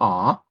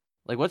 Aw.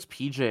 Like, what's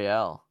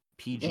PJL?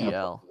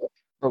 PGL.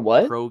 For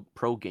what?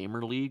 Pro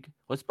Gamer League.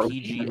 What's Pro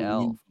Gamer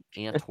PGL?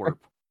 Antwerp.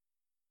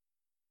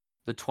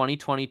 The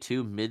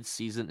 2022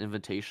 mid-season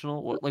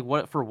invitational.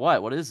 What for?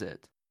 What is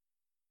it?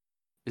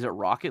 Is it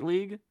Rocket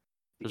League?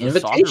 There's a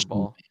soccer Invitational.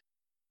 ball.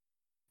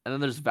 And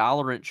then there's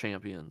Valorant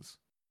champions.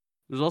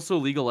 There's also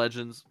League of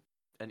Legends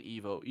and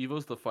Evo.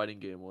 Evo's the fighting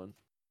game one.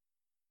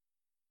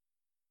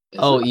 Is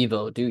Oh, it?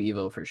 Evo. Do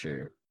Evo for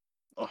sure.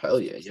 Oh, hell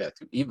yeah. Yeah,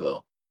 to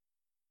Evo.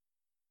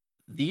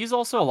 These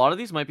also, a lot of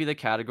these might be the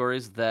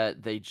categories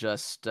that they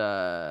just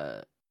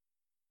I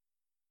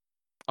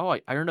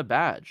earned a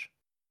badge.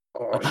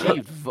 Oh,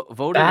 Achieved.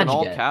 Voted Badge in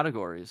all get.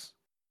 categories.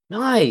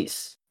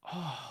 Nice.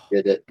 Oh,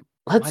 did it.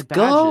 Let's my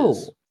go.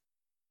 badges.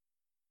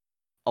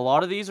 A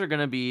lot of these are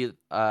going to be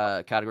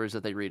categories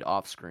that they read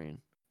off screen.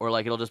 Or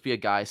like it'll just be a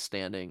guy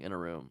standing in a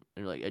room.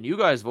 And you're like, and you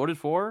guys voted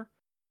for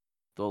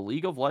the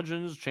League of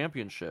Legends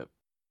Championship.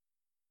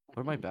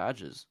 What are my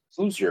badges?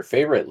 Who's your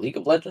favorite League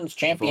of Legends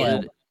champion?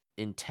 Voted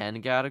in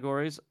 10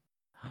 categories.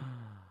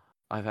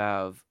 I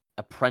have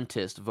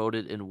Apprentice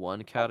voted in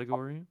 1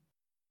 category.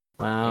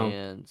 Wow.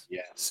 And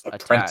Yes,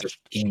 attached. Apprentice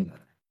King.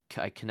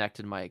 I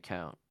connected my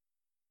account.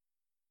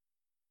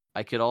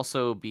 I could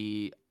also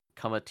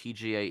become a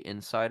TGA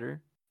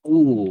insider.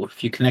 Ooh,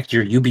 if you connect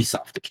your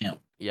Ubisoft account.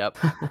 Yep.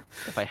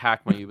 If I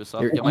hack my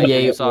Ubisoft, Your get my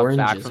EA Ubisoft back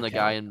Oranges from the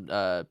account.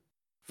 guy in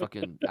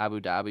fucking Abu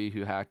Dhabi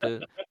who hacked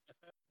it.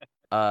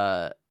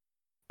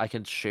 I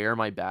can share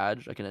my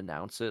badge. I can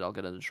announce it. I'll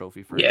get a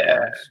trophy for it.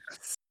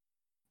 Yes.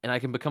 And I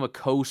can become a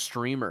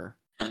co-streamer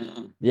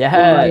Yes.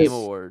 for Game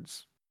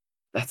Awards.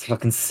 That's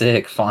fucking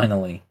sick,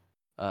 finally.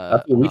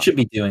 That's what we should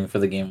be doing for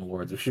the Game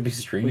Awards. We should be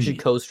streaming. We should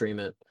co-stream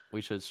it.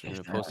 We should stream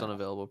it. Post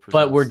unavailable.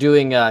 But we're presents.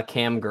 doing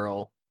cam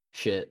girl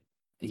shit.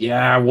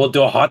 Yeah, we'll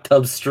do a hot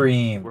tub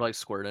stream. We're like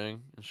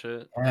squirting and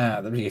shit.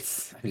 Yeah, that'd be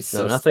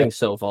so No, nothing sick.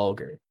 so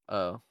vulgar.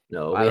 Oh.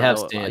 No, I we don't have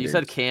know. standards. You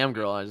said cam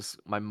girl.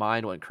 My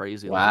mind went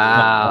crazy.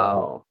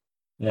 Wow.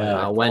 Yeah.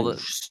 I all went the-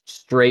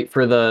 straight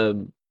for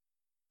the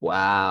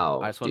wow.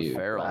 I just went dude,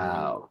 feral.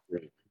 Wow.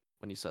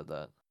 When you said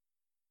that.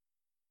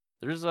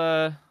 There's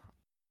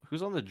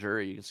who's on the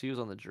jury? You can see who's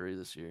on the jury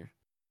this year.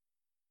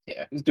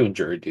 Yeah, who's doing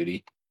jury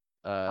duty?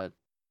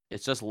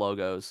 It's just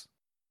logos.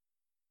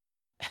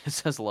 It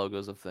says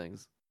logos of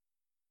things.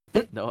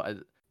 No,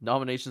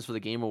 nominations for the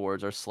Game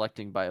Awards are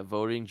selected by a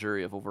voting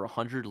jury of over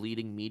 100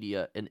 leading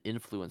media and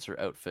influencer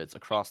outfits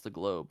across the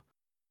globe,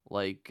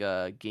 like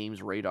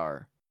Games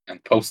Radar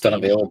And post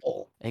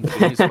unavailable. and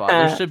GameSpot.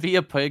 There should be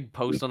a big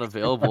post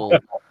unavailable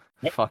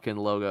fucking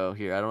logo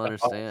here. I don't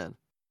understand.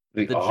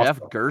 The Jeff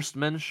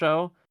Gerstmann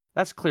show?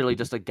 That's clearly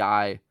just a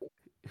guy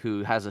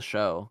who has a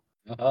show.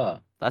 Uh-huh.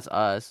 That's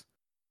us.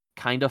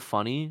 Kinda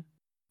Funny.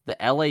 The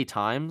LA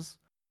Times.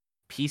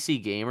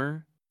 PC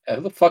Gamer.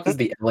 Who the fuck is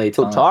the LA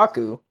Times?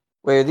 Kotaku.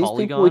 Wait, are these people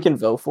we Polygon? can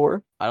vote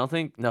for? I don't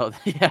think. No,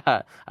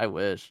 yeah, I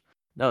wish.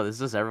 No, this is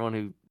just everyone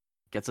who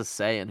gets a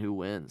say in who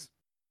wins.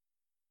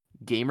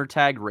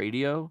 Gamertag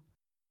Radio.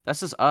 That's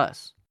just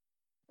us.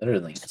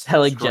 Literally. It's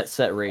like Scroll- Jet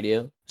Set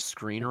Radio.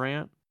 Screen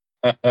Rant.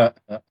 No.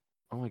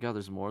 Oh my god,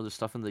 there's more. There's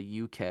stuff in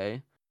the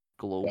UK.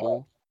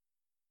 Global.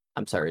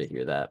 I'm sorry to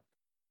hear that.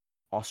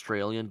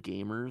 Australian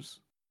Gamers.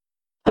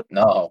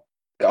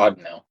 God,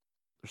 no.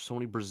 There's so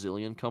many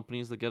Brazilian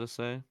companies that get a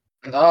say.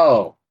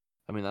 No.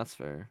 I mean, that's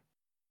fair.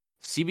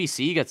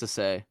 CBC gets a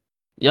say.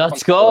 Yeah,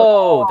 let's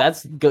go.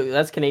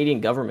 That's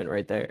Canadian government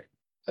right there.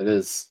 It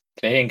is.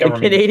 Canadian The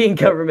government. Canadian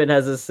government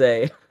has a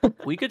say.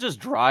 We could just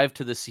drive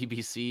to the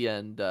CBC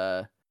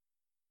and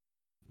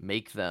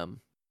make them.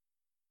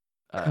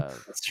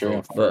 That's true.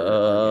 vote for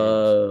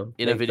our games.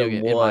 In a Make video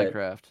them game, what? in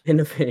Minecraft. In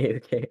a video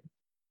game.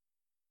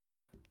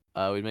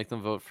 We'd make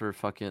them vote for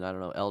fucking, I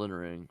don't know, Elden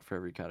Ring for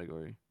every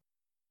category.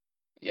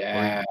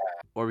 Yeah.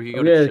 Or we could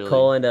I'm go to gonna Chile.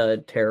 call in a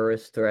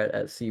terrorist threat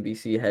at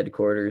CBC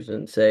headquarters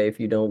and say if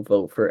you don't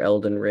vote for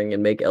Elden Ring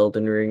and make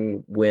Elden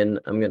Ring win,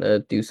 I'm gonna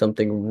do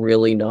something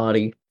really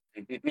naughty.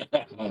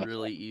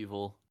 Really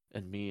evil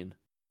and mean.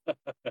 You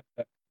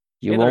Hey,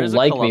 there won't is a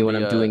like me when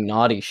I'm Columbia- doing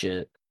naughty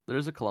shit.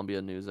 There's a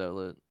Colombia news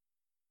outlet.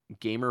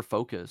 Gamer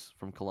Focus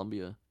from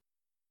Colombia.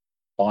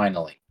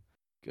 Finally.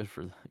 Good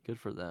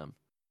for them.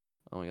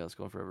 Oh my god, it's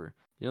going forever.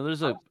 You know,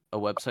 there's a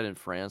website in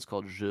France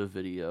called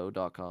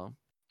jeuxvideo.com.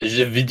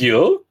 Jeux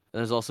vidéo? And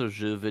there's also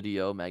Jeux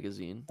Video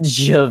magazine.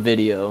 Ja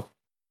video.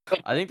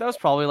 I think that was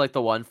probably like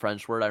the one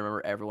French word I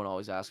remember everyone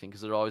always asking,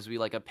 because there'd always be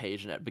like a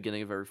page at the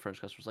beginning of every French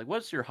customer's like,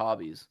 "What's your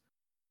hobbies?"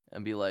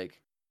 And be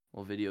like,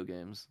 "Well, video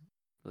games."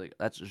 Like,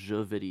 that's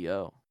Jeux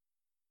Video.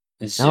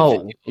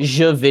 No,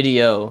 ja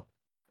video.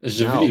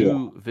 Jeux No. vidéo.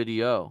 Jeux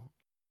Video.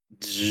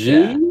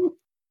 Jeux?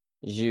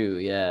 Ju,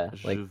 yeah,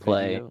 like Jeux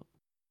play. Video.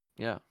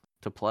 Yeah,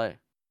 to play.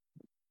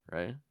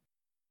 Right?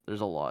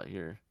 There's a lot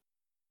here.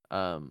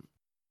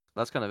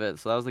 That's kind of it.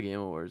 So that was the Game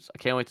Awards. I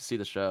can't wait to see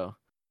the show.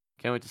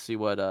 Can't wait to see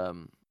what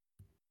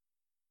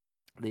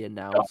they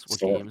announce, what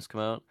sure. games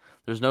come out.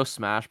 There's no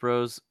Smash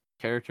Bros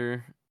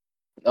character.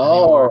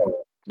 Oh.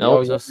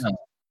 Nope. Oh, So- yeah.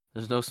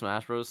 There's no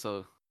Smash Bros,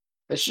 so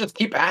They should just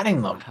keep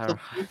adding them.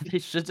 they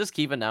should just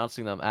keep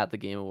announcing them at the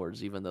Game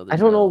Awards, even though I there's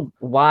don't no- know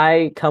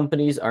why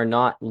companies are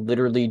not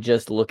literally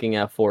just looking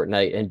at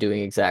Fortnite and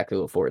doing exactly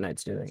what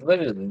Fortnite's doing.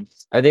 Literally.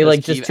 Are they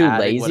like keep just too adding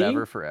lazy?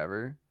 Whatever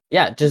forever.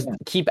 Yeah, just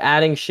keep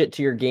adding shit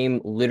to your game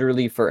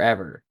literally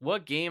forever.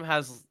 What game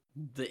has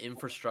the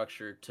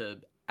infrastructure to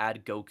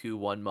add Goku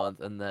 1 month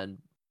and then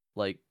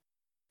like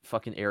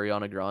fucking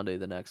Ariana Grande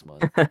the next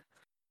month?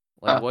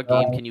 Like, what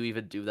game can you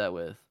even do that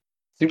with?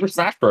 Super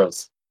Smash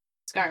Bros.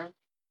 Skyrim.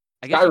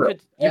 I guess you Skyrim,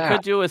 could yeah.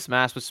 could do it with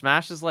Smash, but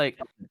Smash is like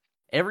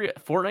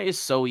Fortnite is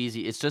so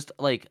easy. It's just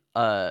like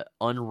a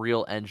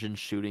Unreal Engine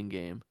shooting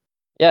game.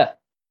 Yeah.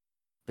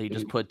 They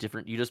just put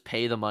different. You just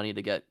pay the money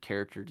to get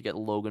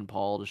Logan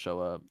Paul to show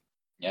up,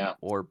 Yeah.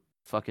 or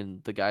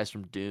fucking the guys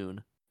from Dune.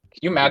 Can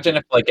you imagine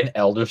if like an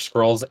Elder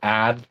Scrolls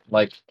ad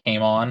like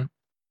came on,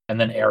 and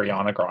then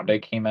Ariana Grande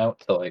came out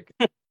to like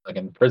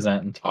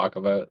present and talk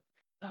about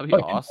That'd be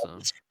fucking awesome.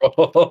 Elder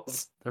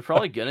Scrolls? They're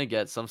probably gonna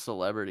get some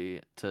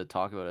celebrity to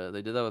talk about it.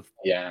 They did that with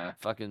Yeah.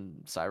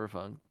 fucking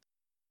Cyberpunk.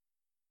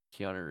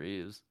 Keanu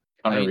Reeves.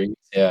 Keanu I mean, Reeves,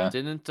 yeah.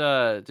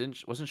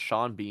 Wasn't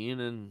Sean Bean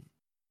in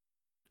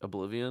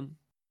Oblivion?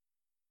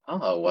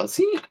 Oh, was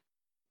he?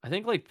 I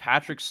think like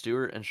Patrick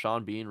Stewart and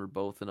Sean Bean were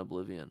both in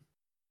Oblivion.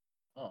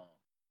 Oh.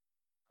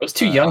 I was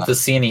too young to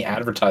see any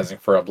advertising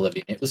for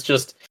Oblivion. It was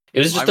just I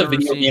a remember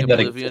video seeing game that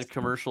Oblivion existed.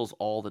 commercials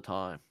all the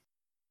time.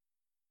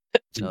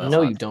 No, that's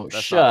No, not- you don't.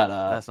 that's Shut not-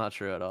 up. That's not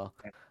true at all.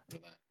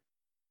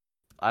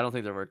 I don't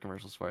think there were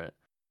commercials for it.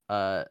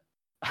 I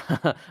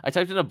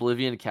typed in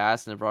Oblivion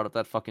cast and it brought up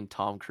that fucking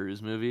Tom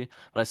Cruise movie.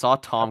 But I saw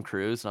Tom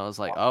Cruise and I was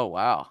like, oh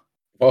wow,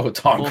 Whoa,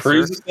 Tom Full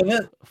Cruise is in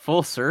it?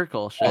 full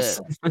circle shit.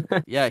 Awesome.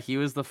 Yeah,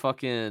 he's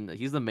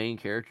the main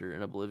character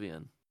in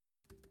Oblivion.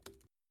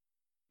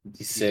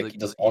 He's sick. like- He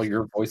does all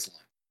your voice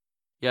lines.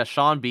 Yeah,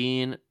 Sean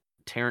Bean,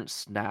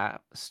 Terrence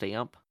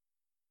Stamp,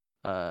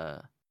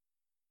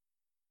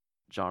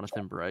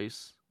 Jonathan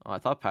Bryce. Oh, I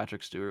thought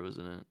Patrick Stewart was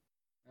in it.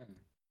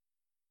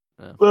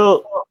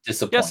 Well,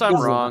 Disappointing. Guess I'm He's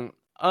not. wrong. he's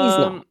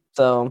not.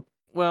 So,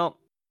 Well,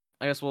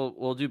 I guess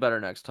we'll do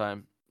better next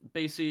time.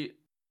 Basie,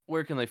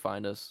 where can they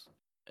find us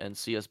and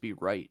see us be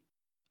right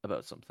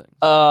about some things?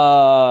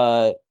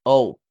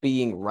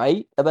 being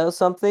right about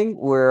something,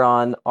 we're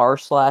on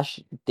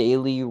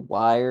r/Daily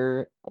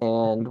Wire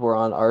and we're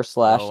on Oh,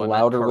 I meant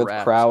r/Louder with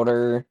correct.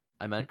 Crowder.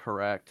 I meant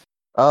correct.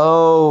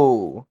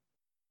 Oh,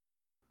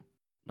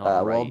 Not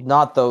well, right.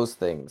 not those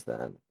things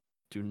then.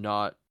 Do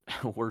not.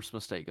 Worst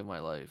mistake of my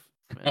life,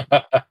 man.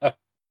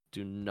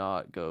 Do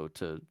not go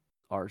to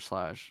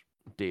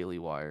r/Daily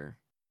Wire.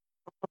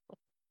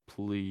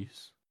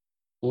 Please.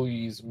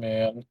 Please,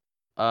 man.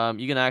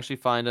 You can actually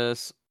find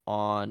us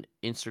on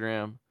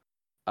Instagram.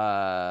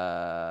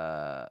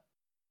 Yeah.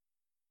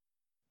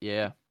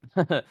 Yeah.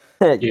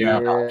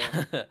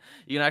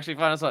 You can actually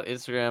find us on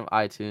Instagram,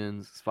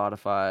 iTunes,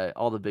 Spotify,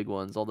 all the big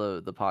ones, all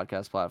the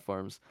podcast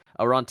platforms.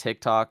 We're on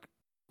TikTok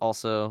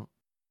also,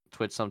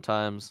 Twitch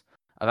sometimes.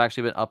 I've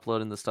actually been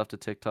uploading the stuff to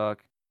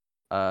TikTok.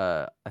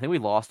 I think we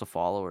lost a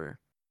follower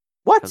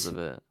What? because of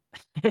it.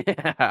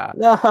 Yeah.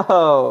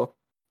 No.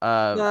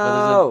 But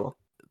No.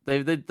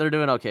 they're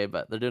doing okay,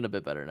 but they're doing a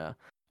bit better now.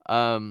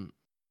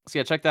 So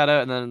yeah, check that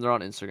out, and then they're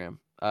on Instagram.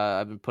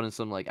 I've been putting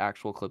some like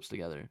actual clips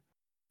together.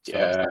 So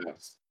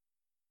Yes.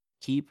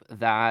 keep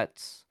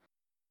that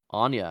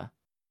on ya,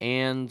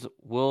 and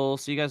we'll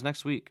see you guys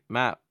next week.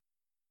 Matt,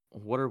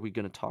 what are we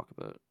gonna talk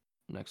about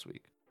next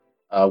week?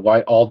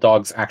 Why all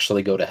dogs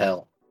actually go to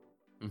hell.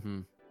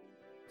 Mm-hmm.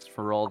 It's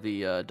for all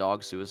the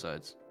dog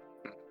suicides.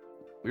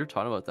 We were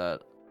talking about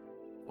that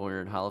when we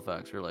were in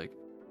Halifax. We were like,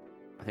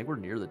 I think we're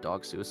near the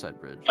dog suicide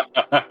bridge.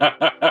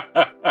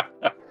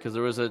 Because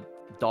there was a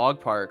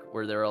dog park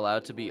where they were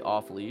allowed to be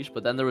off leash,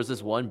 but then there was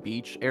this one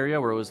beach area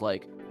where it was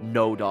like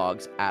no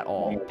dogs at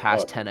all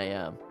past 10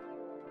 a.m.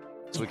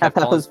 So we Yeah, kept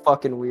that calling, was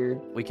fucking weird.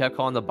 we kept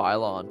calling the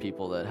bylaw on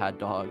people that had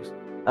dogs.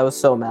 I was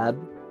so mad.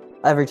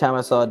 Every time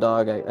I saw a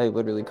dog, I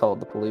literally called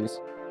the police.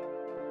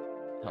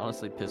 It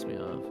honestly pissed me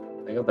off.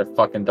 They got their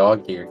fucking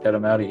dog here. Get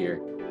them out of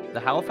here. The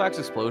Halifax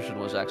explosion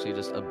was actually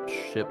just a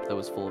ship that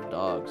was full of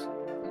dogs.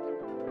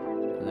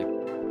 And they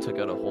took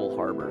out a whole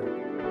harbor.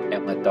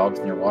 Can't let dogs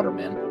in your water,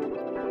 man.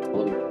 It's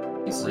polluted.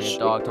 Piece of Bring a shit.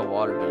 dog to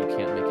water, but you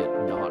can't make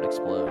it not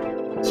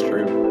explode. It's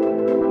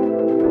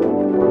true.